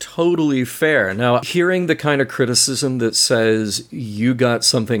 again, is totally fair. Now, hearing the kind of criticism that says you got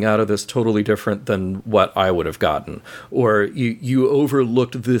something out of this totally different than what I would have gotten, or you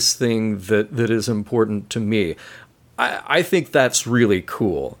overlooked this thing that is important to me, I think that's really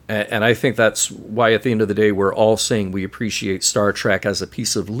cool. And I think that's why, at the end of the day, we're all saying we appreciate Star Trek as a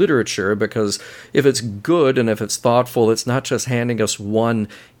piece of literature, because if it's good and if it's thoughtful, it's not just handing us one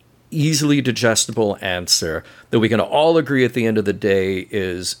easily digestible answer that we can all agree at the end of the day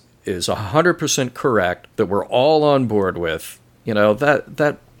is is 100% correct, that we're all on board with,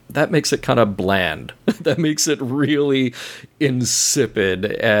 that makes it kind of bland. That makes it really insipid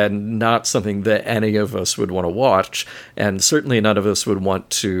and not something that any of us would want to watch. And certainly none of us would want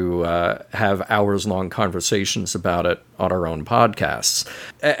to have hours-long conversations about it on our own podcasts.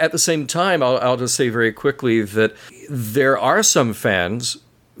 At the same time, I'll just say very quickly that there are some fans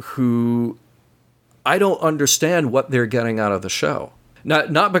who I don't understand what they're getting out of the show.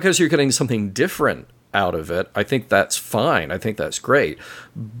 Not because you're getting something different out of it. I think that's fine. I think that's great.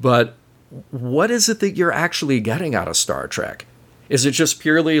 But what is it that you're actually getting out of Star Trek? Is it just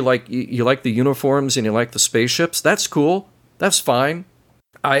purely like you like the uniforms and you like the spaceships? That's cool. That's fine.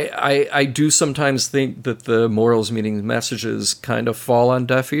 I do sometimes think that the morals meaning messages kind of fall on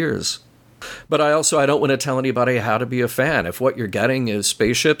deaf ears. But I don't want to tell anybody how to be a fan. If what you're getting is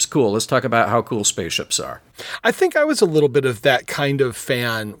spaceships, cool. Let's talk about how cool spaceships are. I think I was a little bit of that kind of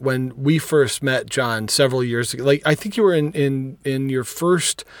fan when we first met, John, several years ago. Like, I think you were in your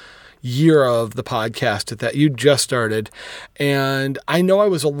first year of the podcast that you just started. And I know I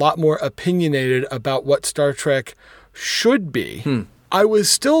was a lot more opinionated about what Star Trek should be. I was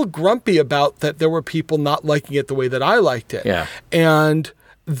still grumpy about that there were people not liking it the way that I liked it. Yeah. And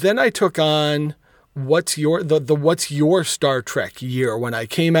then I took on what's your Star Trek year when I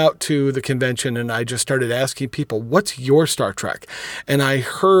came out to the convention and I just started asking people, what's your Star Trek? And I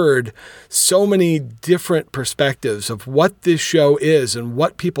heard so many different perspectives of what this show is and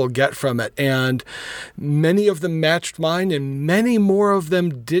what people get from it. And many of them matched mine and many more of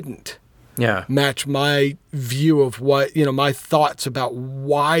them didn't. Match my view of what, my thoughts about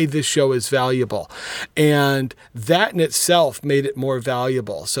why this show is valuable. And that in itself made it more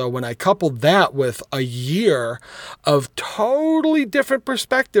valuable. So when I coupled that with a year of totally different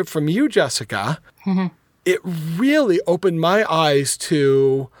perspective from you, Jessica, it really opened my eyes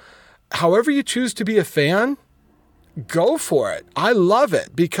to however you choose to be a fan, go for it. I love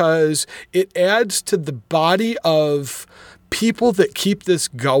it because it adds to the body of people that keep this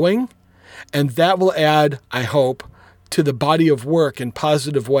going. And that will add, I hope, to the body of work in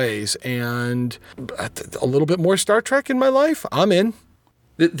positive ways. And a little bit more Star Trek in my life, I'm in.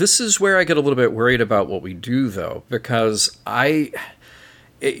 This is where I get a little bit worried about what we do, though, because I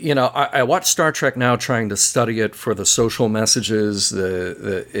watch Star Trek now trying to study it for the social messages,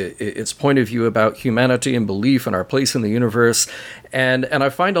 its point of view about humanity and belief and our place in the universe, and I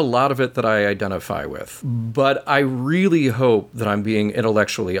find a lot of it that I identify with. But I really hope that I'm being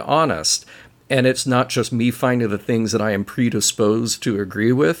intellectually honest, and it's not just me finding the things that I am predisposed to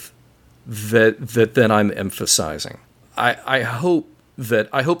agree with that then I'm emphasizing. I hope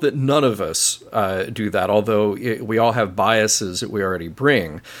that none of us do that, although we all have biases that we already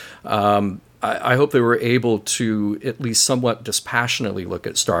bring. I hope that we're able to at least somewhat dispassionately look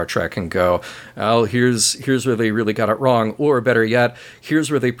at Star Trek and go, oh, here's where they really got it wrong. Or better yet,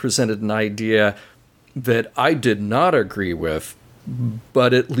 here's where they presented an idea that I did not agree with,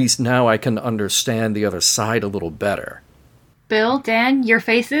 but at least now I can understand the other side a little better. Bill, Dan, your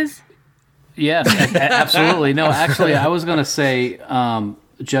faces? Yes, absolutely. No, actually, I was going to say,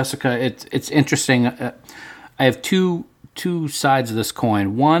 Jessica, it's interesting. I have two sides of this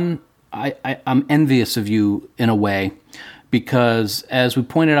coin. One, I'm envious of you in a way because, as we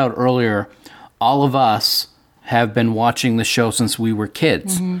pointed out earlier, all of us have been watching the show since we were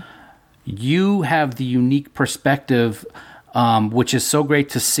kids. Mm-hmm. You have the unique perspective, which is so great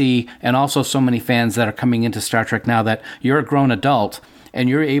to see, and also so many fans that are coming into Star Trek now that you're a grown adult and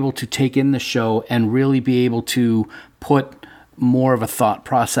you're able to take in the show and really be able to put more of a thought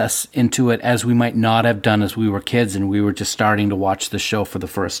process into it as we might not have done as we were kids and we were just starting to watch the show for the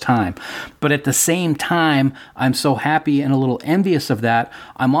first time. But at the same time, I'm so happy and a little envious of that.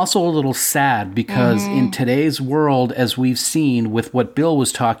 I'm also a little sad because in today's world, as we've seen with what Bill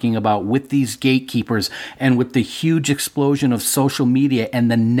was talking about with these gatekeepers and with the huge explosion of social media and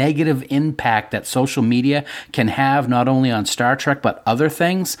the negative impact that social media can have not only on Star Trek but other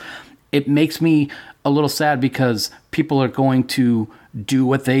things, it makes me a little sad because people are going to do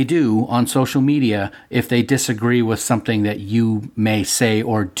what they do on social media if they disagree with something that you may say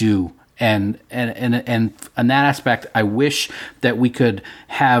or do. And in that aspect, I wish that we could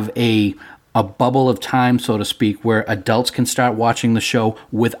have a bubble of time, so to speak, where adults can start watching the show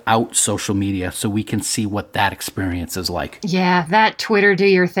without social media so we can see what that experience is like. Yeah, that Twitter do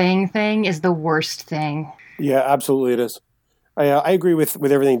your thing is the worst thing. Yeah, absolutely it is. I agree with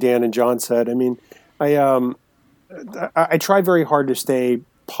everything Dan and John said. I mean, I try very hard to stay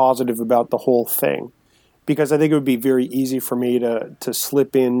positive about the whole thing because I think it would be very easy for me to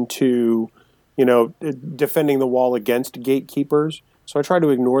slip into, defending the wall against gatekeepers. So I try to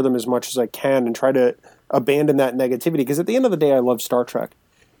ignore them as much as I can and try to abandon that negativity, because at the end of the day, I love Star Trek.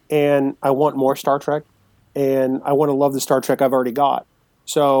 And I want more Star Trek, and I want to love the Star Trek I've already got.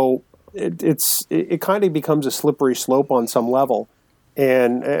 So it kind of becomes a slippery slope on some level.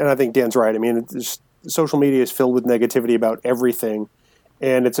 And I think Dan's right. I mean, social media is filled with negativity about everything,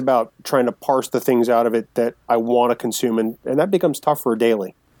 and it's about trying to parse the things out of it that I want to consume, and that becomes tougher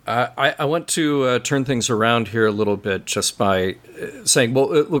daily. I want to turn things around here a little bit just by saying, well,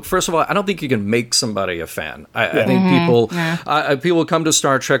 look, first of all, I don't think you can make somebody a fan. I think people come to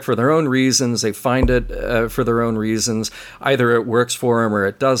Star Trek for their own reasons. They find it for their own reasons. Either it works for them or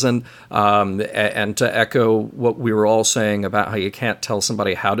it doesn't. And to echo what we were all saying about how you can't tell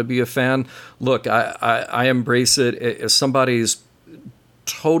somebody how to be a fan, look, I embrace it. If somebody's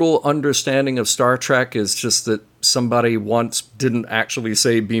total understanding of Star Trek is just that somebody once didn't actually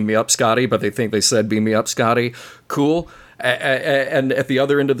say "beam me up, Scotty," but they think they said "beam me up, Scotty," cool. And at the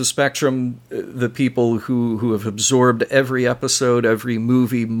other end of the spectrum, the people who have absorbed every episode, every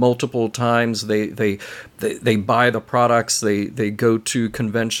movie multiple times, they buy the products, they go to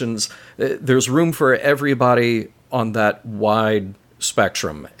conventions. There's room for everybody on that wide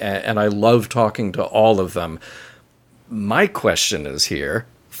spectrum, and I love talking to all of them. My question is here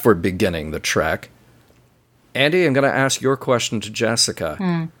for beginning the Trek. Andy, I'm going to ask your question to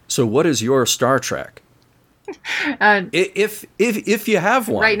Jessica. So what is your Star Trek? If you have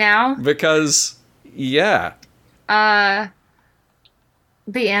one. Right now? Because, yeah. The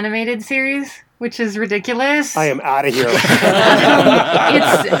animated series, which is ridiculous. I am out of here. I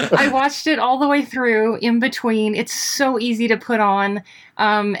watched it all the way through, in between. It's so easy to put on.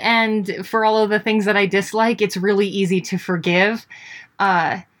 And for all of the things that I dislike, it's really easy to forgive.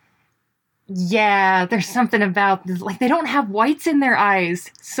 Yeah, there's something about, like, they don't have whites in their eyes.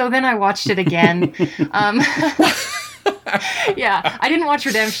 So then I watched it again. Yeah, I didn't watch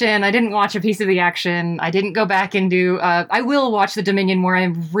Redemption. I didn't watch a piece of the action. I didn't go back and do... I will watch The Dominion, where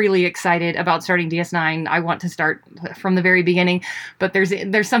I'm really excited about starting DS9. I want to start from the very beginning. But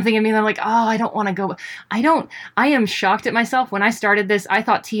there's something in me that I'm like, oh, I don't want to go... I am shocked at myself. When I started this, I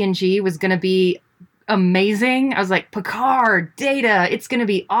thought TNG was going to be amazing. I was like, Picard, Data, it's going to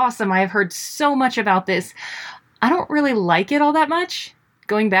be awesome. I have heard so much about this. I don't really like it all that much,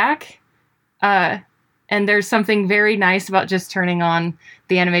 going back. And there's something very nice about just turning on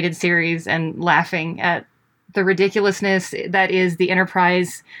the animated series and laughing at the ridiculousness that is the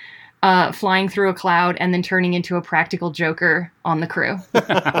Enterprise flying through a cloud and then turning into a practical joker on the crew.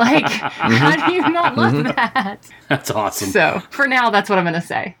 Like, how do you not love that? That's awesome. So, for now, that's what I'm going to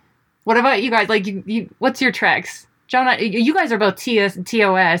say. What about you guys? Like, you what's your Treks? John, you guys are both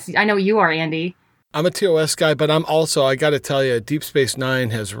TOS. I know you are, Andy. I'm a TOS guy, but I'm also, I got to tell you, Deep Space Nine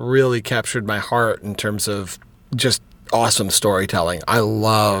has really captured my heart in terms of just awesome storytelling. I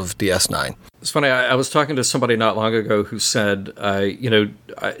love DS9. It's funny, I was talking to somebody not long ago who said,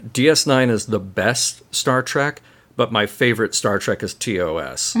 DS9 is the best Star Trek, but my favorite Star Trek is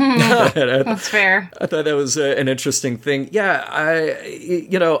TOS. That's fair. I thought that was an interesting thing. Yeah,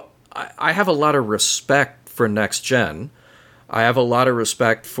 I have a lot of respect for Next Gen. I have a lot of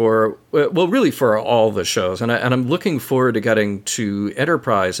respect for, well, really for all the shows. And I'm looking forward to getting to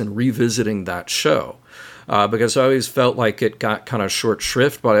Enterprise and revisiting that show. Because I always felt like it got kind of short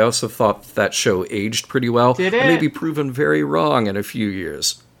shrift, but I also thought that show aged pretty well. Did it? And may be proven very wrong in a few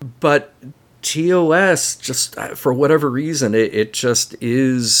years. But TOS, just for whatever reason, it just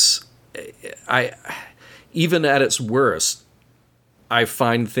is, even at its worst, I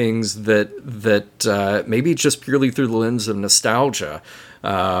find things that maybe just purely through the lens of nostalgia,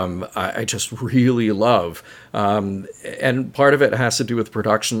 I just really love. And part of it has to do with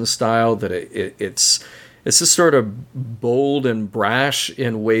production style, that it's just sort of bold and brash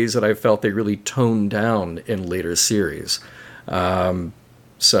in ways that I felt they really toned down in later series.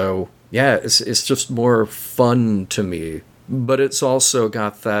 So, yeah, it's just more fun to me. But it's also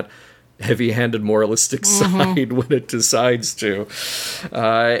got that heavy-handed moralistic side when it decides to.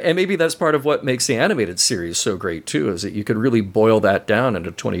 And maybe that's part of what makes the animated series so great, too, is that you could really boil that down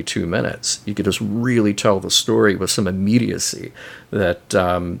into 22 minutes. You could just really tell the story with some immediacy that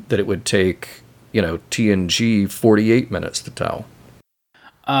it would take, TNG 48 minutes to tell.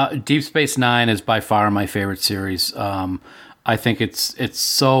 Deep Space Nine is by far my favorite series. I think it's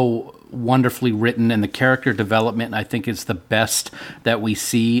so wonderfully written, and the character development, I think, is the best that we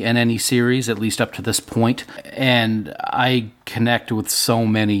see in any series, at least up to this point. And I connect with so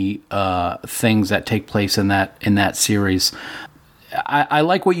many things that take place in that series. I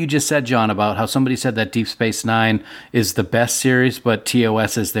like what you just said, John, about how somebody said that Deep Space Nine is the best series, but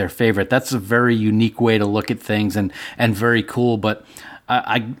TOS is their favorite. That's a very unique way to look at things and very cool. But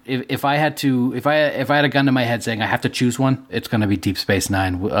if I had a gun to my head saying I have to choose one, it's going to be Deep Space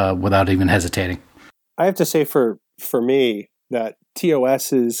Nine without even hesitating. I have to say for me that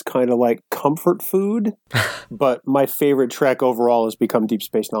TOS is kind of like comfort food, but my favorite Trek overall has become Deep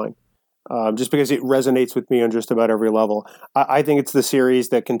Space Nine. Just because it resonates with me on just about every level. I think it's the series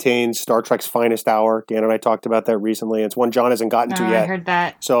that contains Star Trek's finest hour. Dan and I talked about that recently. It's one John hasn't gotten to yet. I heard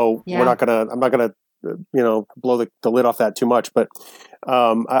that. So I'm not gonna blow the lid off that too much. But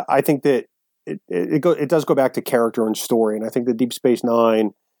I think that it does go back to character and story. And I think that Deep Space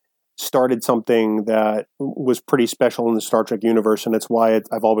Nine started something that was pretty special in the Star Trek universe, and it's why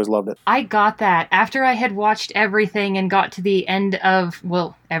I've always loved it. I got that after I had watched everything and got to the end of,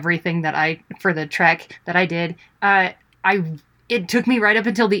 everything for the Trek that I did. It took me right up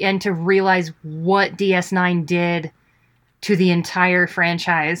until the end to realize what DS9 did to the entire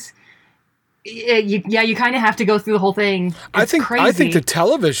franchise. You kind of have to go through the whole thing. It's crazy. I think the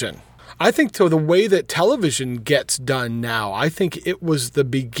television. I think the way that television gets done now, I think it was the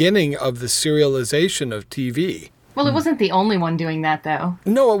beginning of the serialization of TV. Well, it wasn't the only one doing that, though.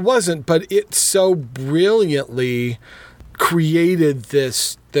 No, it wasn't, but it so brilliantly created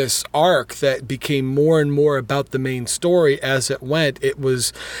this arc that became more and more about the main story as it went. It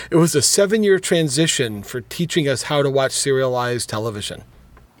was a 7-year transition for teaching us how to watch serialized television.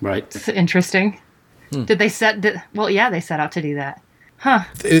 Right. It's interesting. Did they set out to do that. Huh.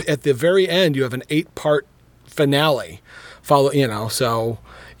 At the very end, you have an 8-part finale. So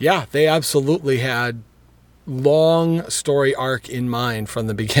yeah, they absolutely had long story arc in mind from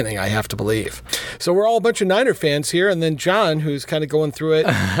the beginning, I have to believe. So we're all a bunch of Niner fans here, and then John, who's kind of going through it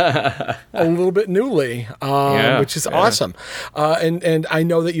a little bit newly, which is awesome. And I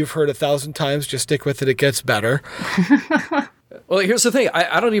know that you've heard 1,000 times, just stick with it, it gets better. Well, here's the thing.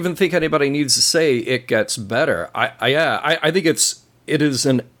 I don't even think anybody needs to say it gets better. I think it is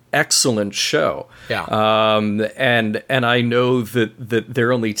an excellent show. Yeah. And I know that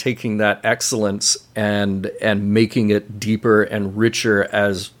they're only taking that excellence and making it deeper and richer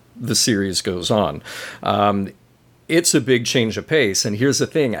as the series goes on. It's a big change of pace. And here's the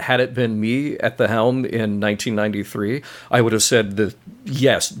thing. Had it been me at the helm in 1993, I would have said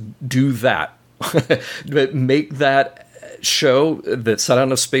yes, do that. But make that show that's set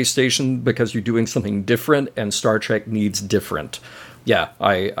on a space station because you're doing something different, and Star Trek needs different. Yeah,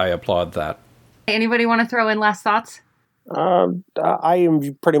 I applaud that. Anybody want to throw in last thoughts? I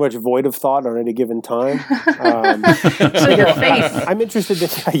am pretty much void of thought on any given time. So your face. I'm interested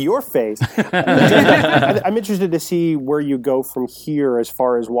to your face. I'm interested to see where you go from here as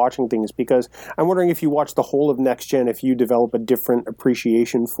far as watching things, because I'm wondering if you watch the whole of Next Gen, if you develop a different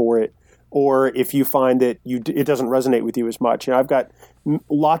appreciation for it, or if you find that it doesn't resonate with you as much. I've got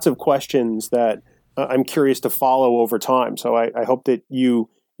lots of questions that I'm curious to follow over time. So I hope that you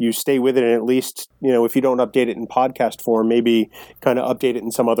stay with it, and at least, if you don't update it in podcast form, maybe kind of update it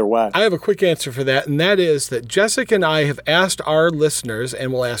in some other way. I have a quick answer for that, and that is that Jessica and I have asked our listeners,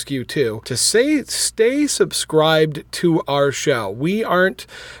 and we'll ask you too, to stay subscribed to our show. We're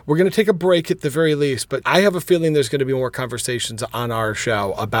going to take a break at the very least, but I have a feeling there's going to be more conversations on our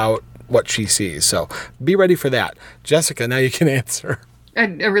show about what she sees. So be ready for that. Jessica, now you can answer. I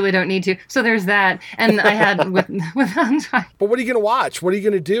really don't need to. So there's that. And I had with But what are you going to watch? What are you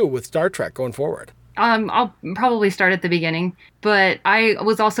going to do with Star Trek going forward? I'll probably start at the beginning, but I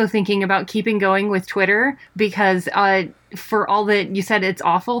was also thinking about keeping going with Twitter because for all that you said it's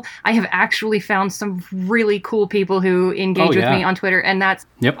awful, I have actually found some really cool people who engage with me on Twitter, and that's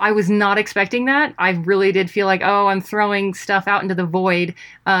I was not expecting that. I really did feel like, I'm throwing stuff out into the void,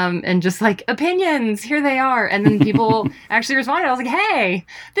 and just like opinions, here they are, and then people actually responded. I was like, hey,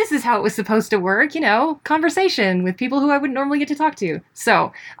 this is how it was supposed to work, conversation with people who I wouldn't normally get to talk to.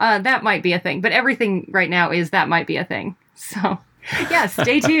 So that might be a thing, but everything right now is that might be a thing. So yeah,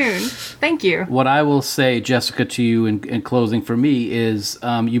 stay tuned. Thank you. What I will say, Jessica, to you in closing for me is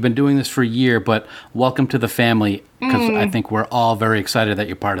you've been doing this for a year, but welcome to the family, because I think we're all very excited that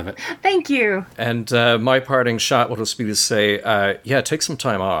you're part of it. Thank you. And my parting shot will just be to say, take some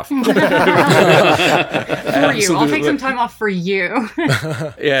time off. For you. I'll take some time off for you.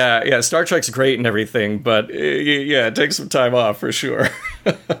 Yeah, Star Trek's great and everything, but take some time off for sure.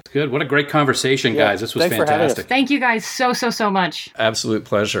 Good. What a great conversation, guys. This was fantastic. Thank you guys so much. Absolute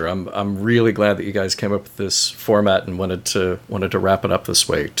pleasure. I'm really glad that you guys came up with this format and wanted to wrap it up this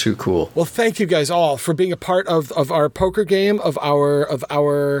way. Too cool. Well, thank you guys all for being a part of of our poker game, of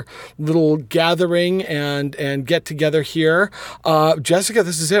our little gathering and get together here. Jessica,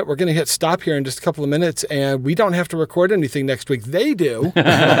 this is it. We're going to hit stop here in just a couple of minutes, and we don't have to record anything next week. They do,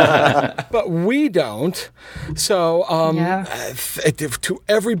 but we don't. So to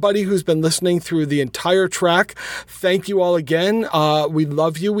everybody who's been listening through the entire track, thank you all again. We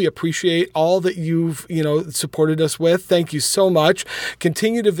love you. We appreciate all that you've supported us with. Thank you so much.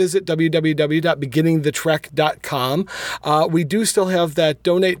 Continue to visit www.beginningthetrek.com. We do still have that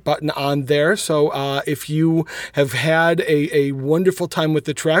donate button on there. So if you have had a wonderful time with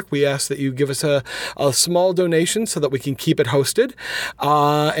the Trek, we ask that you give us a small donation so that we can keep it hosted.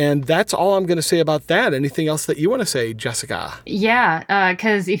 And that's all I'm going to say about that. Anything else that you want to say, Jessica? Yeah,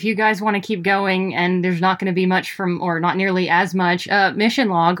 because if you guys want to keep going and there's not going to be much or not nearly as much, Mission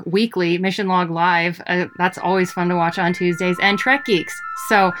Log Weekly, Mission Log Live, that's always fun to watch on Tuesdays, and Trek Geeks.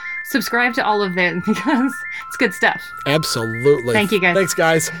 So subscribe to all of them because it's good stuff. Absolutely. Thank you, guys. Thanks,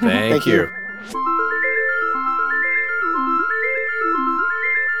 guys. Thank you.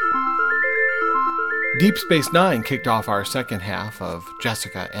 Deep Space Nine kicked off our second half of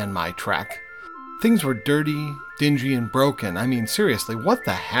Jessica and my Trek. Things were dirty, dingy, and broken. I mean, seriously, what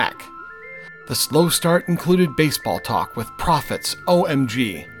the heck? The slow start included baseball talk with Prophets,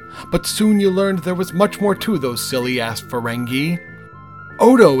 OMG. But soon you learned there was much more to those silly-ass Ferengi.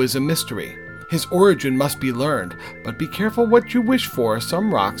 Odo is a mystery. His origin must be learned, but be careful what you wish for.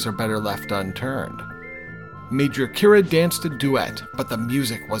 Some rocks are better left unturned. Major Kira danced a duet, but the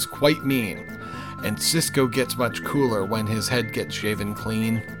music was quite mean. And Sisko gets much cooler when his head gets shaven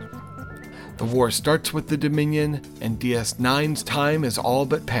clean. The war starts with the Dominion, and DS9's time is all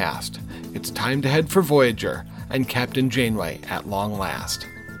but past. It's time to head for Voyager and Captain Janeway at long last.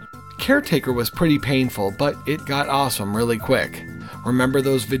 Caretaker was pretty painful, but it got awesome really quick. Remember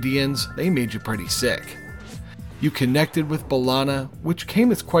those Vidians? They made you pretty sick. You connected with B'Elanna, which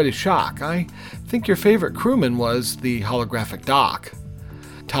came as quite a shock. I think your favorite crewman was the holographic Doc.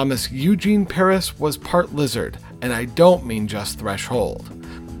 Thomas Eugene Paris was part lizard, and I don't mean just Threshold.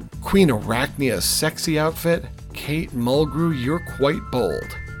 Queen Arachnia's sexy outfit? Kate Mulgrew, you're quite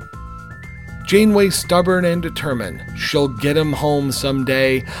bold. Janeway's stubborn and determined. She'll get him home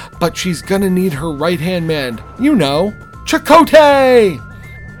someday, but she's gonna need her right-hand man, Chakotay!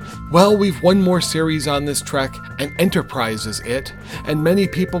 Well, we've one more series on this Trek, and Enterprise is it, and many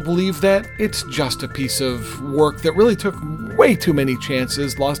people believe that it's just a piece of work that really took way too many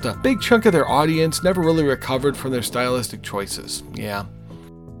chances, lost a big chunk of their audience, never really recovered from their stylistic choices. Yeah.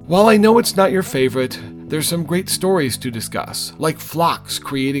 While I know it's not your favorite, there's some great stories to discuss, like Phlox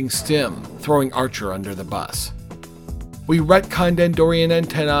creating Stim, throwing Archer under the bus. We retconned Andorian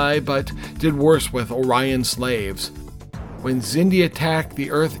antennae, but did worse with Orion slaves. When Xindi attack the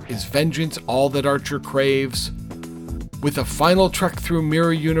Earth, is vengeance all that Archer craves? With a final trek through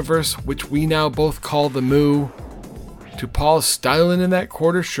Mirror Universe, which we now both call the Moo, to Paul stylin' in that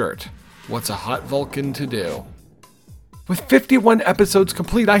quarter shirt, what's a hot Vulcan to do? With 51 episodes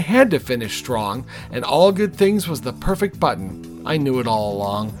complete, I had to finish strong, and All Good Things was the perfect button. I knew it all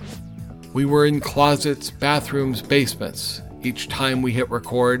along. We were in closets, bathrooms, basements, each time we hit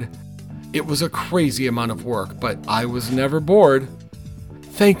record. It was a crazy amount of work, but I was never bored.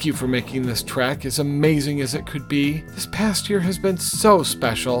 Thank you for making this Trek as amazing as it could be. This past year has been so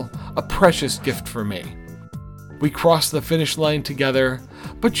special, a precious gift for me. We crossed the finish line together,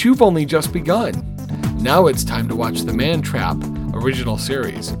 but you've only just begun. Now it's time to watch The Man Trap Original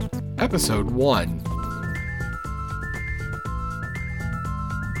Series, Episode 1.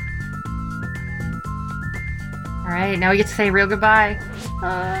 All right, now we get to say real goodbye.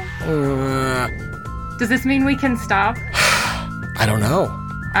 Does this mean we can stop? I don't know.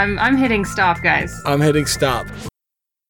 I'm hitting stop, guys. I'm hitting stop.